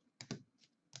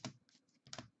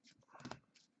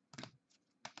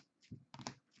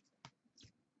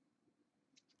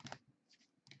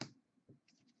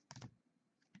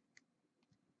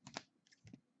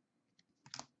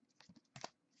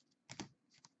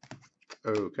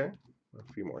 Okay,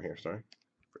 a few more here, sorry.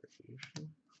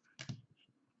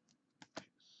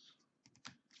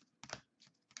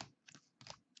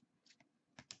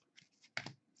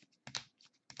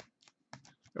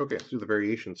 Okay, let's do the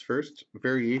variations first.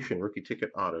 Variation rookie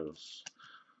ticket autos.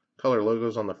 Color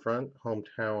logos on the front,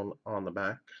 hometown on the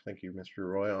back. Thank you, Mr.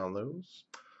 Roy, on those.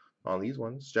 On these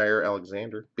ones, Jair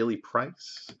Alexander, Billy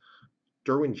Price,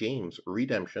 Derwin James,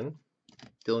 Redemption,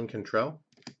 Dylan Cantrell,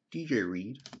 DJ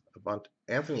Reed,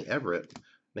 Anthony Everett,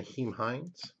 Naheem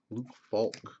Hines, Luke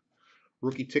Falk.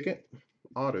 Rookie ticket,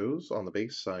 autos on the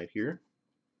base side here.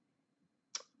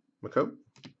 McCoat,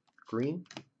 Green,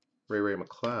 Ray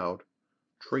McLeod,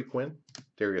 Trey Quinn,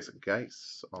 Darius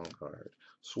Geis on card.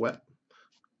 Sweat,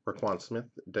 Raquan Smith,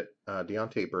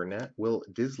 Deontay Burnett, Will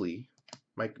Disley,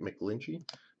 Mike McGlinchey,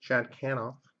 Chad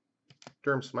Canoff,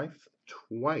 Durham Smythe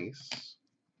twice,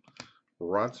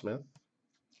 Rod Smith,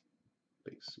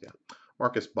 base, yeah,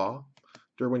 Marcus Baugh,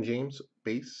 Derwin James,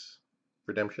 base,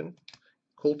 redemption,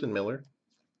 Colton Miller,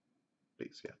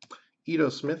 base, yeah, Ito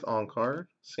Smith on card,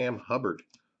 Sam Hubbard,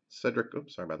 Cedric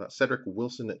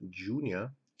Wilson Jr.,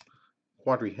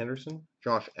 Quadri Henderson,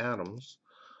 Josh Adams,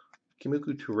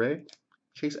 Kimuku Toure,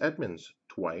 Chase Edmonds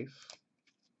twice,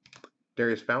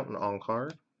 Darius Fountain on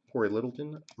card, Corey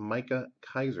Littleton, Micah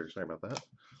Kaiser, sorry about that.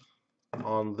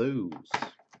 On those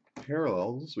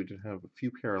parallels, we did have a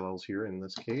few parallels here in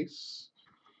this case.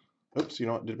 Oops, you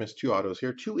know what, did miss 2 autos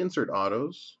here. 2 insert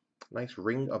autos. Nice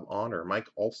Ring of Honor, Mike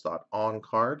Alstott on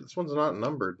card. This one's not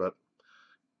numbered, but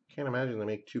can't imagine they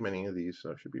make too many of these,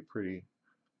 so it should be pretty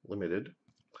limited.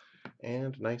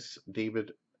 And nice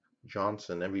David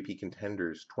Johnson, MVP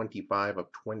Contenders, 25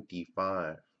 of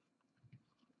 25.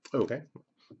 Okay,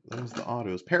 there's the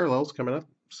autos. Parallels coming up.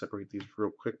 Separate these real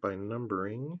quick by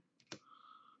numbering.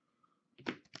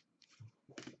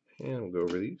 And we'll go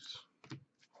over these.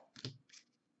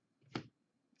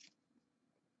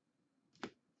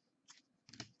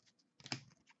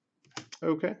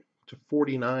 Okay, to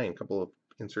 49. A couple of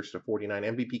inserts to 49.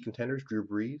 MVP Contenders, Drew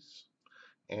Brees.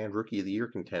 And Rookie of the Year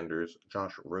Contenders,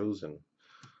 Josh Rosen.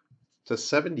 To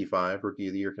 75, Rookie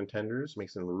of the Year Contenders,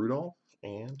 Mason Rudolph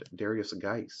and Darius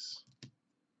Geis.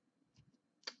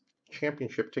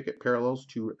 Championship ticket parallels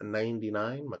to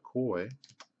 99, McCoy,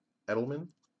 Edelman,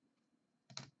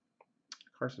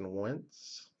 Carson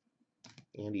Wentz,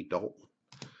 Andy Dalton.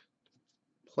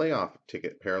 Playoff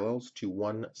ticket parallels to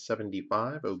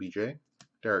 175, OBJ,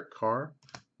 Derek Carr,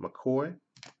 McCoy,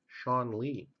 Sean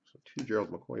Lee. So 2 Gerald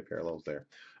McCoy parallels there.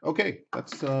 Okay,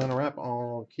 that's a wrap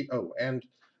on and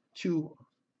 2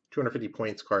 250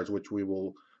 points cards, which we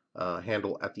will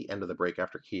handle at the end of the break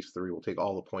after case 3. We'll take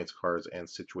all the points cards and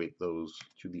situate those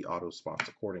to the auto spots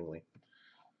accordingly.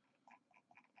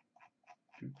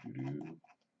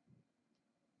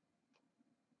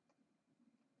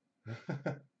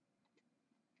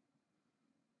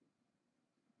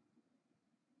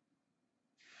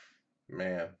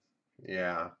 Man,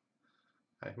 yeah.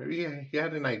 Maybe he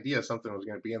had an idea something was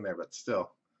going to be in there, but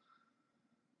still.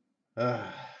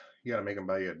 You got to make him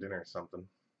buy you a dinner or something.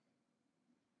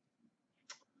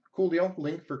 Cool deal.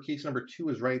 Link for case number 2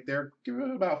 is right there. Give it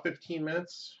about 15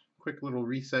 minutes. Quick little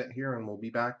reset here, and we'll be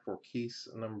back for case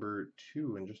number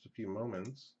 2 in just a few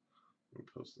moments. Let me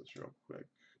post this real quick.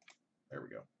 There we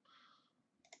go.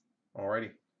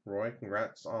 Alrighty. Roy,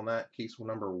 congrats on that. Case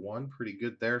number 1. Pretty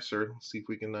good there, sir. Let's see if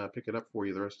we can pick it up for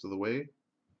you the rest of the way.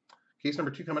 Case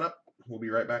number 2 coming up. We'll be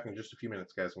right back in just a few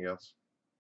minutes, guys and gals.